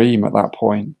my dream at that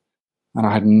point, and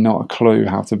I had not a clue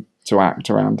how to act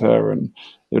around her, and it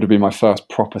would have been my first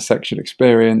proper sexual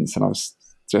experience, and I was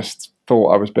just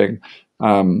thought I was being,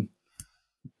 I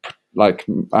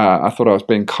thought I was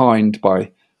being kind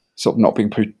by sort of not being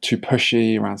too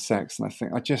pushy around sex, and I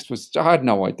had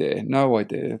no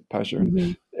idea, Persia, and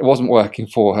Mhm. it wasn't working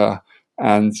for her,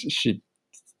 and she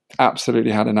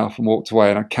absolutely had enough and walked away,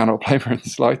 and I cannot blame her in the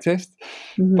slightest.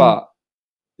 Mhm. But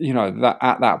that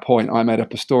at that point I made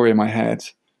up a story in my head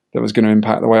that was going to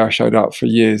impact the way I showed up for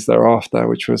years thereafter,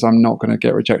 which was, I'm not going to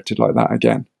get rejected like that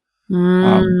again.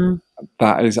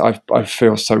 That is, I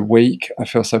feel so weak. I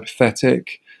feel so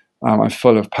pathetic. I'm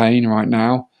full of pain right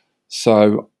now.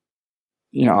 So,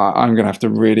 I'm going to have to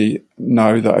really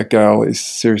know that a girl is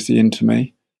seriously into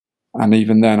me. And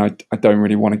even then, I don't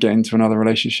really want to get into another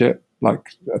relationship, like,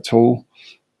 at all.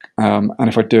 And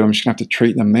if I do, I'm just going to have to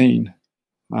treat them mean.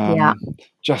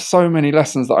 Just so many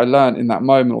lessons that I learned in that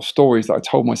moment, or stories that I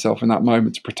told myself in that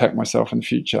moment to protect myself in the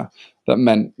future, that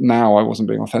meant now I wasn't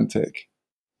being authentic,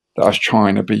 that I was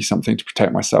trying to be something to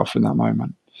protect myself in that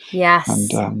moment. Yes.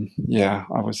 And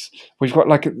we've got,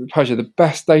 like, Persia, the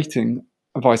best dating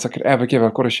advice I could ever give.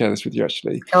 I've got to share this with you,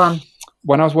 actually. Go on.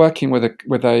 When I was working with a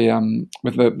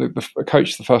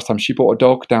coach the first time, she brought a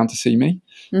dog down to see me,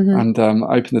 and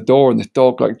I opened the door, and this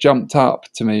dog, like, jumped up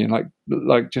to me and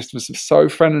like just was so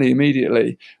friendly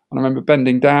immediately. And I remember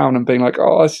bending down and being like,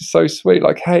 "Oh, this is so sweet!"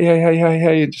 Like, "Hey, hey, hey, hey,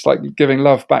 hey," and just like giving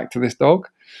love back to this dog.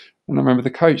 And I remember the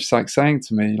coach, like, saying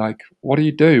to me, like, "What do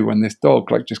you do when this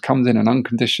dog, like, just comes in and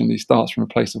unconditionally starts from a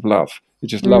place of love? It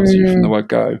just loves you from the word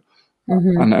go."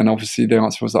 And obviously the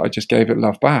answer was that I just gave it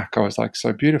love back. I was like,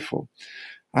 so beautiful.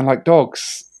 And, like,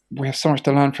 dogs, we have so much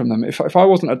to learn from them. If I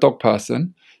wasn't a dog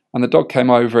person and the dog came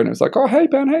over and it was like, "Oh, hey,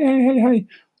 Ben, hey, hey, hey, hey,"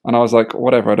 and I was like,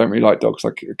 whatever, I don't really like dogs.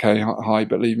 Like, okay, hi,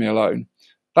 but leave me alone.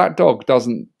 That dog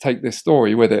doesn't take this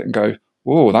story with it and go,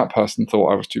 "Oh, that person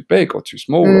thought I was too big or too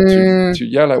small or too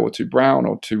yellow or too brown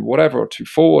or too whatever or too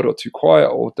forward or too quiet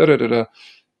or da-da-da-da."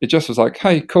 It just was like,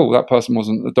 "Hey, cool, that person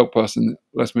wasn't a dog person.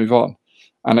 Let's move on."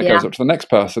 And it goes up to the next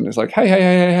person. It's like, "Hey, hey,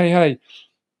 hey, hey, hey, hey."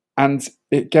 And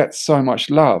it gets so much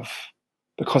love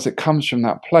because it comes from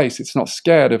that place. It's not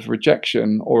scared of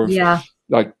rejection or of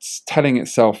like telling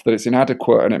itself that it's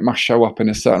inadequate and it must show up in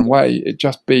a certain way. It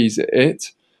just bees it.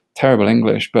 Terrible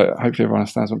English, but hopefully everyone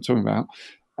understands what I'm talking about.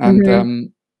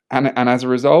 And and as a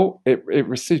result, it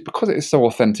receives, because it is so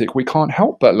authentic, we can't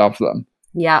help but love them.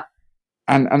 Yeah.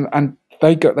 And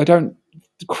they don't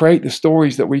create the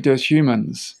stories that we do as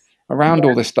humans around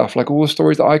all this stuff, like all the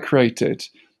stories that I created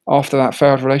after that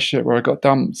failed relationship where I got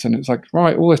dumped, and it's like,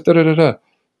 right, all this da-da-da-da.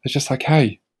 It's just like,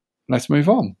 hey, let's move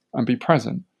on and be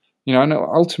present. And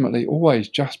ultimately always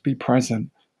just be present,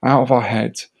 out of our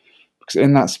head, because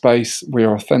in that space we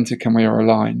are authentic and we are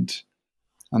aligned,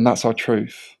 and that's our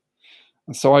truth.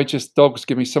 And so dogs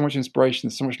give me so much inspiration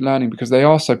and so much learning because they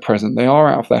are so present. They are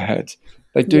out of their head.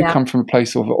 They do come from a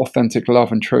place of authentic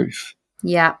love and truth.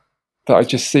 Yeah. That I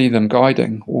just see them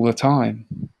guiding all the time.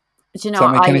 Do you know,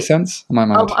 does that make any sense? Am I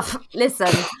mad? Listen,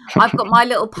 I've got my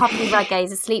little puppy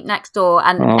Reggae's asleep next door,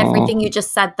 and everything you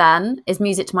just said then is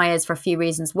music to my ears for a few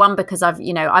reasons. One, because I've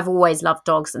always loved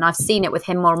dogs, and I've seen it with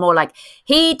him more and more. Like,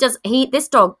 this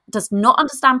dog does not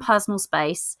understand personal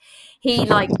space. He,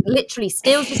 like, literally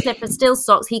steals your slippers, steals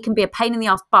socks. He can be a pain in the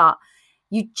ass, but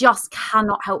you just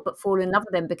cannot help but fall in love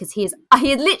with him because he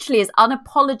literally is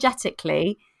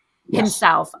unapologetically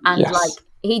himself, and like,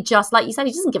 he just, like you said,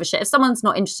 he doesn't give a shit if someone's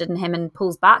not interested in him and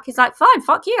pulls back. He's like, fine,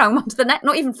 fuck you, I'm on to the next.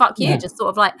 Not even fuck you, just sort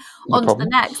of like on to the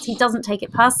next. He doesn't take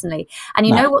it personally. And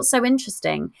you know what's so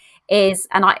interesting is,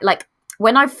 and I, like,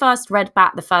 when I first read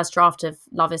back the first draft of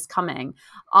Love Is Coming,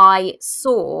 I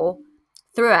saw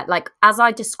through it, like, as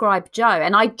I described Joe,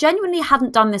 and I genuinely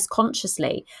hadn't done this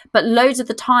consciously, but loads of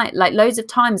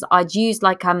times I'd used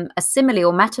like a simile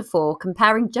or metaphor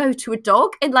comparing Joe to a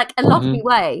dog in like a lovely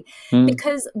way,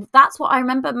 because that's what I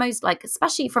remember most, like,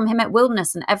 especially from him at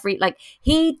Wilderness, and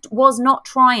he was not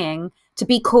trying to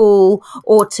be cool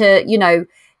or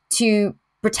to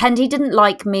pretend he didn't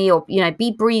like me or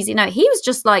be breezy. No, he was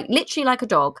just like literally like a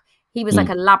dog. He was like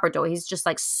a Labrador. He's just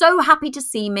like so happy to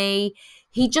see me.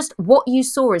 He just, what you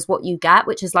saw is what you get,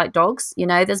 which is like dogs,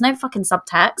 there's no fucking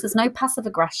subtext. There's no passive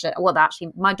aggression. Well,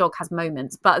 actually, my dog has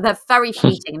moments, but they're very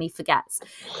fleeting and he forgets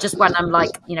just when I'm like,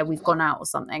 we've gone out or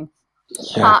something.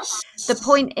 Yes. But the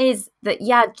point is that,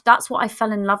 that's what I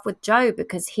fell in love with Joe,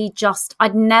 because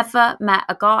I'd never met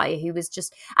a guy who was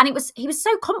just, and he was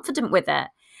so confident with it.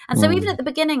 And so even at the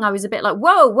beginning, I was a bit like,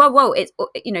 whoa, it's,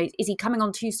 is he coming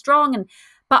on too strong?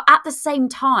 But at the same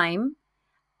time,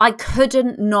 I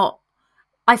couldn't not.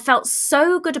 I felt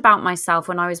so good about myself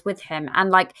when I was with him. And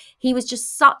like, he was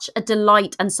just such a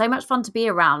delight and so much fun to be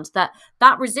around,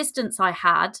 that resistance I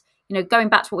had, going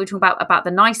back to what we were talking about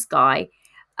the nice guy,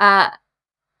 that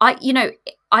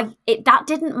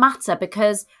didn't matter,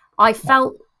 because I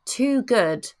felt too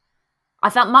good. I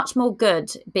felt much more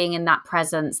good being in that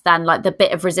presence than like the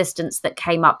bit of resistance that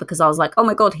came up, because I was like, oh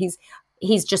my God,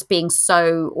 he's just being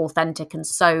so authentic and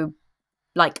so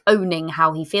like owning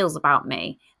how he feels about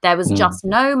me. There was just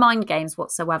no mind games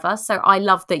whatsoever. So I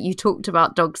love that you talked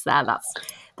about dogs there.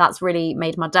 That's really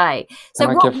made my day. So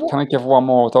Can I give one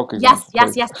more dog example?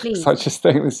 Yes, please. I just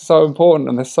think this is so important,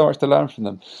 and there's so much to learn from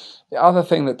them. The other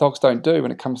thing that dogs don't do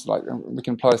when it comes to, like, we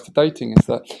can apply this to dating, is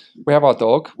that we have our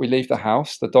dog, we leave the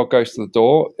house, the dog goes to the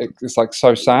door, it's like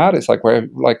so sad, it's like, we're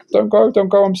like, don't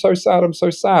go, I'm so sad,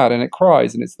 and it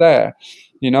cries, and it's there,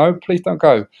 please don't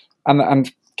go.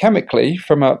 And chemically,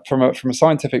 from a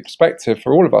scientific perspective,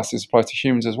 for all of us, this applies to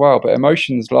humans as well, but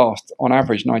emotions last on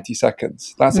average 90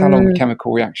 seconds. That's how long the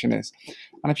chemical reaction is.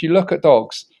 And if you look at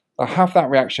dogs, they have that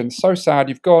reaction, so sad,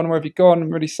 you've gone, where have you gone? I'm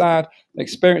really sad. They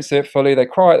experience it fully, they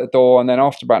cry at the door, and then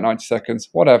after about 90 seconds,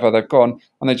 whatever, they've gone,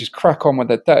 and they just crack on with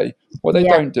their day. What they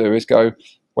don't do is go,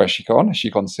 where's she gone? Has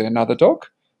she gone to see another dog?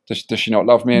 Does she not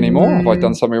love me anymore? Have I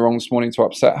done something wrong this morning to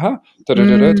upset her?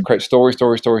 To create story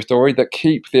that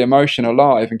keep the emotion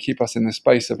alive and keep us in this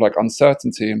space of like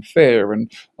uncertainty and fear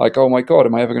and like, oh my God,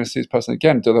 am I ever going to see this person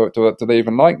again? Do they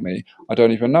even like me? I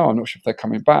don't even know. I'm not sure if they're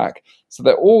coming back. So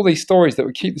there are all these stories that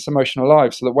would keep this emotion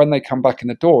alive, so that when they come back in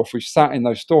the door, if we've sat in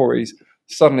those stories,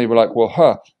 suddenly we're like,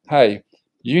 well, hey,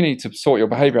 you need to sort your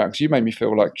behavior out because you made me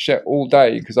feel like shit all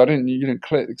day because you didn't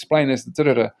explain this.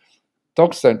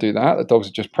 Dogs don't do that. The dogs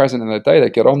are just present in their day. They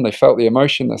get on, they felt the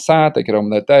emotion, they're sad, they get on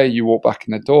with their day. You walk back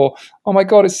in the door. Oh my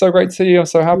God, it's so great to see you. I'm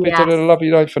so happy. I love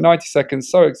you for 90 seconds.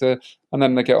 So excited. And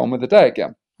then they get on with the day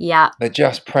again. Yeah. They're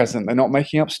just present. They're not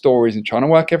making up stories and trying to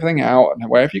work everything out. And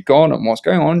where have you gone? And what's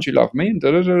going on? Do you love me? And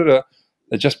They're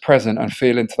just present and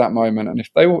feel into that moment. And if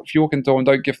you walk in the door and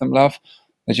don't give them love,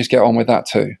 they just get on with that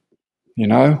too.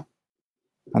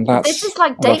 And this is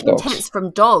like dating tips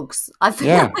from dogs. I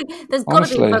feel like there's got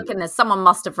to be a book in this. Someone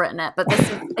must have written it, but this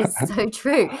is so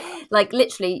true. Like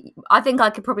literally, I think I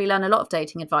could probably learn a lot of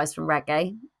dating advice from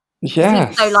Reggae.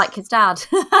 Yes. So like his dad.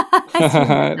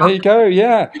 There you go.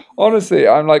 Yeah. Honestly,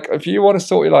 I'm like, if you want to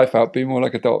sort your life out, be more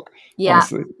like a dog. Yeah.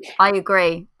 Honestly. I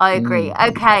agree.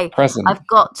 Okay. Present. I've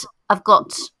got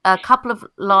a couple of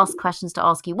last questions to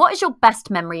ask you. What is your best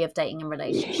memory of dating and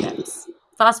relationships?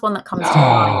 First one that comes to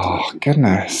mind. Oh,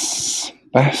 goodness.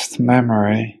 Best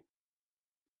memory.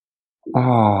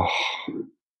 Oh.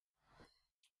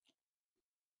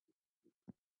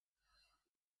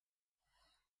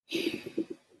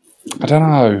 I don't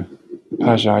know,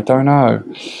 Persia. I don't know.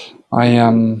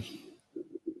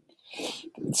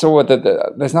 It's all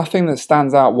there's nothing that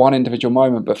stands out one individual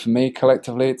moment, but for me,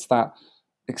 collectively, it's that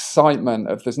excitement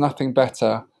of there's nothing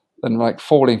better than like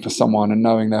falling for someone and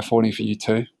knowing they're falling for you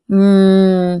too.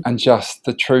 And just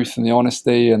the truth and the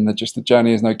honesty and the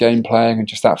journey is no game playing and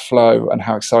just that flow and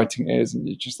how exciting it is. And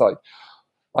you're just like,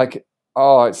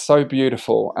 oh, it's so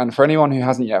beautiful. And for anyone who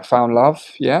hasn't yet found love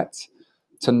yet,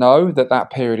 to know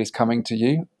that period is coming to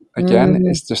you again,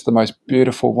 it's just the most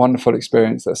beautiful, wonderful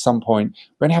experience. That at some point,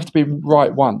 we only have to be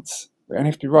right once. And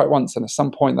at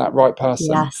some point, that right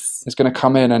person is going to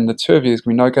come in, and the two of you, there's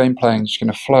going to be no game playing. Just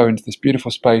going to flow into this beautiful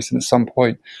space, and at some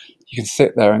point, you can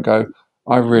sit there and go,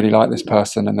 I really like this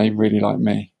person, and they really like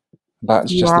me.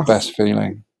 That's just the best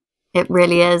feeling. It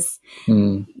really is.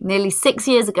 Nearly 6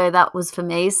 years ago, that was for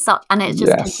me, and it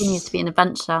just continues to be an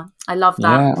adventure. I love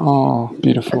that. Yeah. Oh,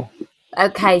 beautiful.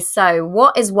 Okay, so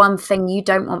what is one thing you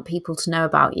don't want people to know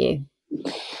about you?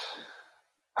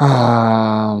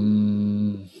 I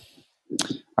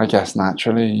guess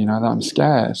naturally, that I'm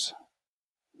scared.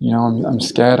 I'm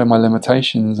scared of my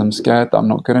limitations. I'm scared that I'm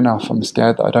not good enough. I'm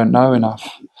scared that I don't know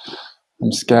enough.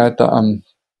 I'm scared that I'm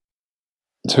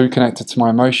too connected to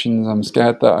my emotions. I'm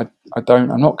scared that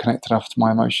I'm not connected enough to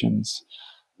my emotions.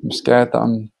 I'm scared that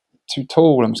I'm too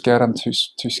tall. I'm scared I'm too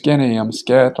skinny. I'm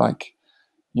scared I'm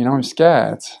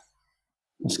scared.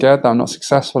 I'm scared that I'm not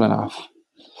successful enough.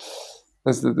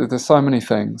 There's so many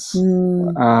things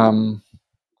that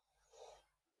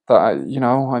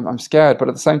I'm scared, but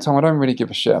at the same time, I don't really give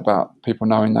a shit about people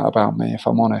knowing that about me, if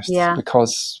I'm honest. Yeah.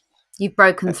 Because you've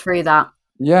broken through that.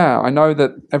 Yeah, I know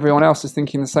that everyone else is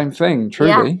thinking the same thing. Truly.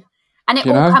 Yeah. And it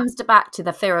all comes back to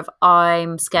the fear of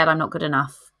I'm scared I'm not good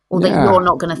enough, or that you're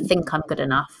not going to think I'm good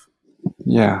enough.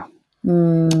 Yeah.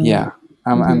 Yeah.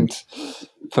 And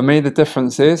for me, the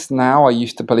difference is now I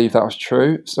used to believe that was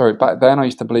true. Sorry, back then I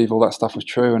used to believe all that stuff was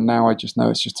true, and now I just know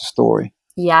it's just a story.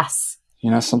 Yes.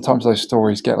 Sometimes those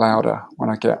stories get louder when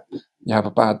you have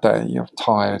a bad day, you're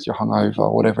tired, you're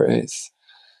hungover, whatever it is,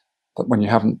 but when you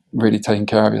haven't really taken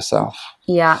care of yourself.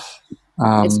 Yeah.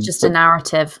 It's just a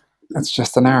narrative. It's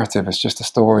just a narrative. It's just a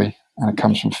story, and it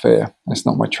comes from fear. It's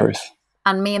not my truth.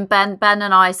 And me and Ben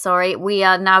and I, we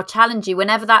now challenge you.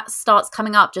 Whenever that starts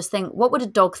coming up, just think, what would a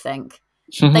dog think?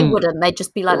 They wouldn't. They'd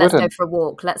just be like, let's go for a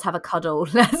walk. Let's have a cuddle.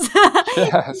 Let's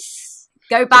yes.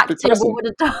 go back to what would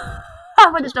a dog...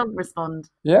 How would a dog respond?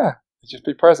 Yeah, just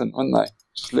be present, wouldn't they?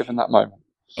 Just live in that moment.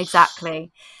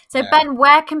 Exactly. So Ben,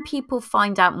 where can people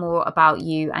find out more about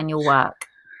you and your work?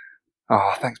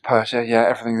 Oh, thanks, Persia. Yeah,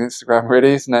 everything's Instagram,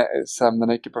 really, isn't it? It's The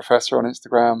Naked Professor on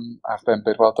Instagram,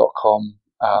 benbidwell.com.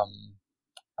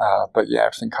 But yeah,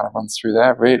 everything kind of runs through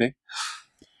there, really.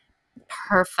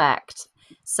 Perfect.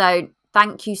 So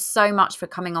thank you so much for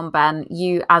coming on, Ben.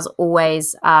 You, as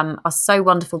always, are so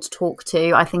wonderful to talk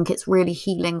to. I think it's really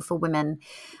healing for women.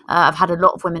 I've had a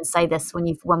lot of women say this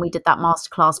when we did that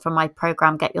masterclass from my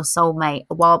program, Get Your Soulmate,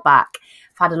 a while back.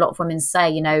 I've had a lot of women say,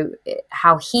 you know,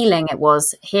 how healing it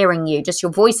was hearing you. Just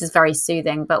your voice is very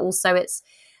soothing, but also it's,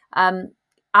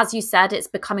 as you said, it's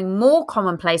becoming more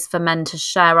commonplace for men to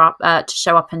show up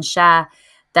and share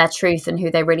their truth and who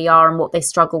they really are and what they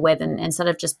struggle with, and instead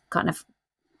of just kind of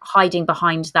hiding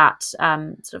behind that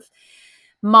sort of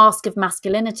mask of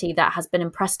masculinity that has been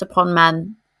impressed upon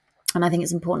men. And I think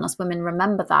it's important us women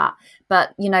remember that.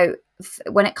 But, you know,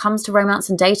 when it comes to romance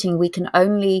and dating, we can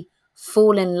only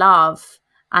fall in love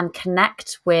and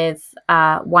connect with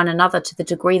one another to the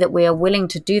degree that we are willing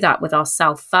to do that with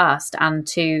ourselves first, and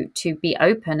to be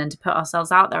open and to put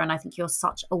ourselves out there. And I think you're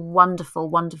such a wonderful,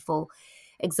 wonderful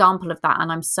example of that. And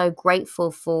I'm so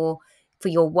grateful for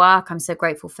your work. I'm so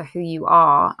grateful for who you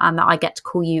are, and that I get to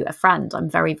call you a friend. I'm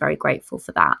very, very grateful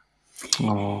for that.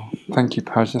 Oh, thank you,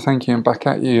 Persia. Thank you. And back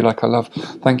at you.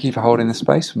 Thank you for holding this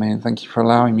space for me, and thank you for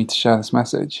allowing me to share this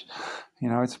message. You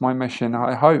know, it's my mission,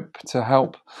 I hope, to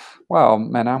help, well,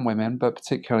 men and women, but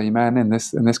particularly men in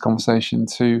this conversation,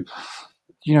 to,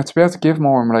 you know, to be able to give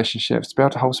more in relationships, to be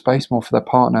able to hold space more for their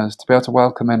partners, to be able to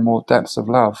welcome in more depths of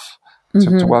love,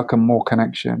 to welcome more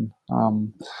connection.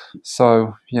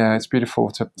 So yeah, it's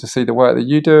beautiful to see the work that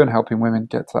you do and helping women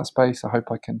get to that space. I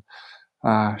hope I can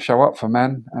show up for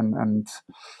men and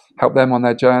help them on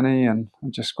their journey, and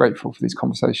I'm just grateful for these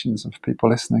conversations and for people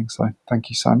listening. So thank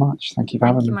you so much. Thank you for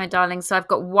having me. Thank you, my darling. So I've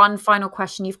got one final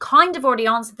question. You've kind of already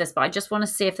answered this, but I just want to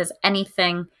see if there's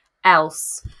anything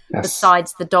else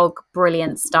besides the dog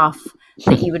brilliant stuff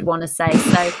that you would want to say.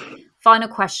 So final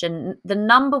question, the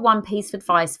number one piece of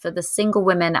advice for the single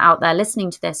women out there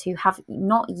listening to this who have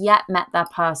not yet met their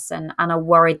person and are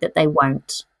worried that they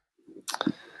won't.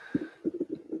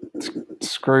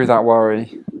 Screw that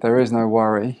worry. There is no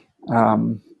worry.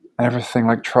 Everything,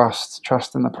 like trust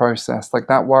in the process. Like,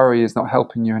 that worry is not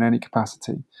helping you in any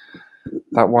capacity.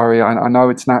 That worry, I know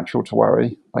it's natural to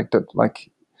worry, like it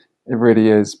really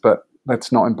is, but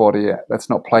let's not embody it. Let's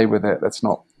not play with it. Let's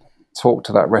not talk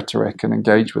to that rhetoric and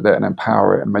engage with it and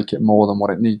empower it and make it more than what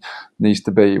it needs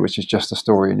to be, which is just a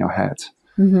story in your head.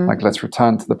 Like, let's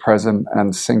return to the present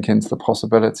and sink into the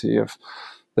possibility of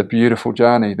the beautiful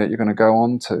journey that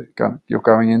you're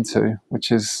going into,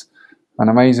 which is an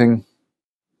amazing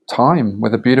time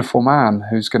with a beautiful man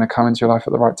who's going to come into your life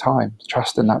at the right time.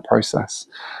 Trust in that process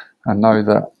and know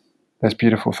that there's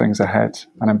beautiful things ahead,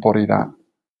 and embody that.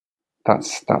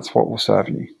 That's what will serve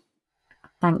you.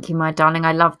 Thank you, my darling.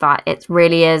 I love that. It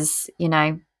really is, you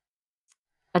know,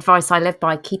 advice I live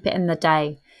by. Keep it in the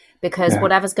day, because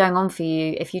whatever's going on for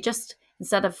you, if you just,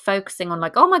 instead of focusing on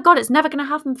like, oh my God, it's never going to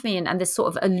happen for me, and this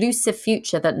sort of elusive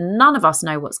future that none of us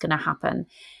know what's going to happen,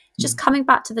 just coming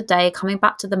back to the day, coming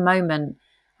back to the moment,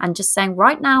 and just saying,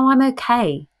 right now I'm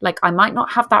okay. Like, I might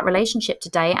not have that relationship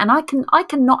today, and I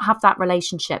can not have that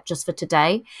relationship just for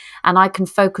today, and I can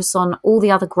focus on all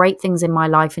the other great things in my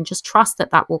life and just trust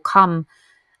that that will come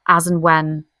as and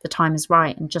when the time is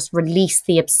right, and just release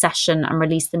the obsession and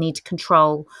release the need to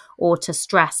control or to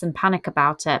stress and panic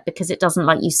about it, because it doesn't,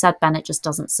 like you said, Ben, it just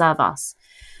doesn't serve us.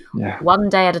 One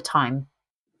day at a time.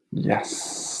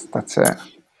 Yes, that's it.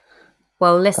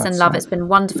 Well, listen, love, it's been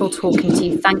wonderful talking to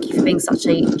you. Thank you for being such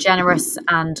a generous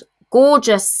and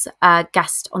gorgeous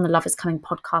guest on the Love Is Coming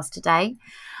podcast today.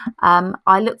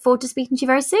 I look forward to speaking to you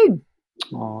very soon.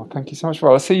 Oh, thank you so much.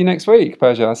 Well, I'll see you next week,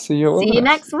 Persia. I'll see you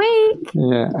next week.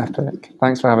 Yeah, epic.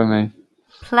 Thanks for having me.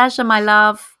 Pleasure, my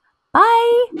love.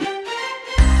 Bye.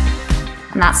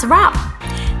 And that's a wrap.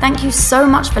 Thank you so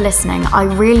much for listening. I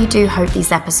really do hope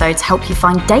these episodes help you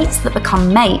find dates that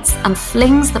become mates and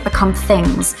flings that become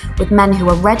things with men who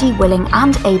are ready, willing,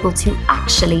 and able to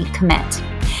actually commit.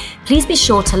 Please be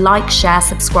sure to like, share,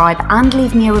 subscribe, and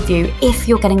leave me a review if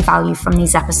you're getting value from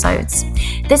these episodes.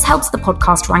 This helps the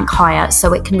podcast rank higher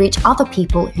so it can reach other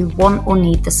people who want or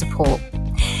need the support.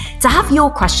 To have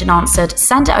your question answered,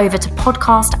 send it over to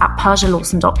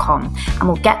podcast@persialawson.com and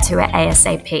we'll get to it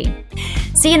ASAP.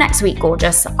 See you next week,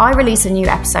 gorgeous. I release a new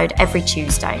episode every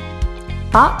Tuesday.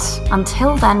 But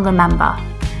until then, remember,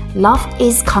 love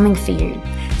is coming for you.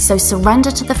 So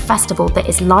surrender to the festival that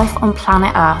is life on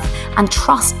planet Earth and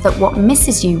trust that what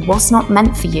misses you was not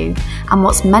meant for you, and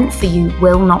what's meant for you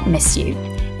will not miss you,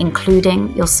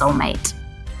 including your soulmate.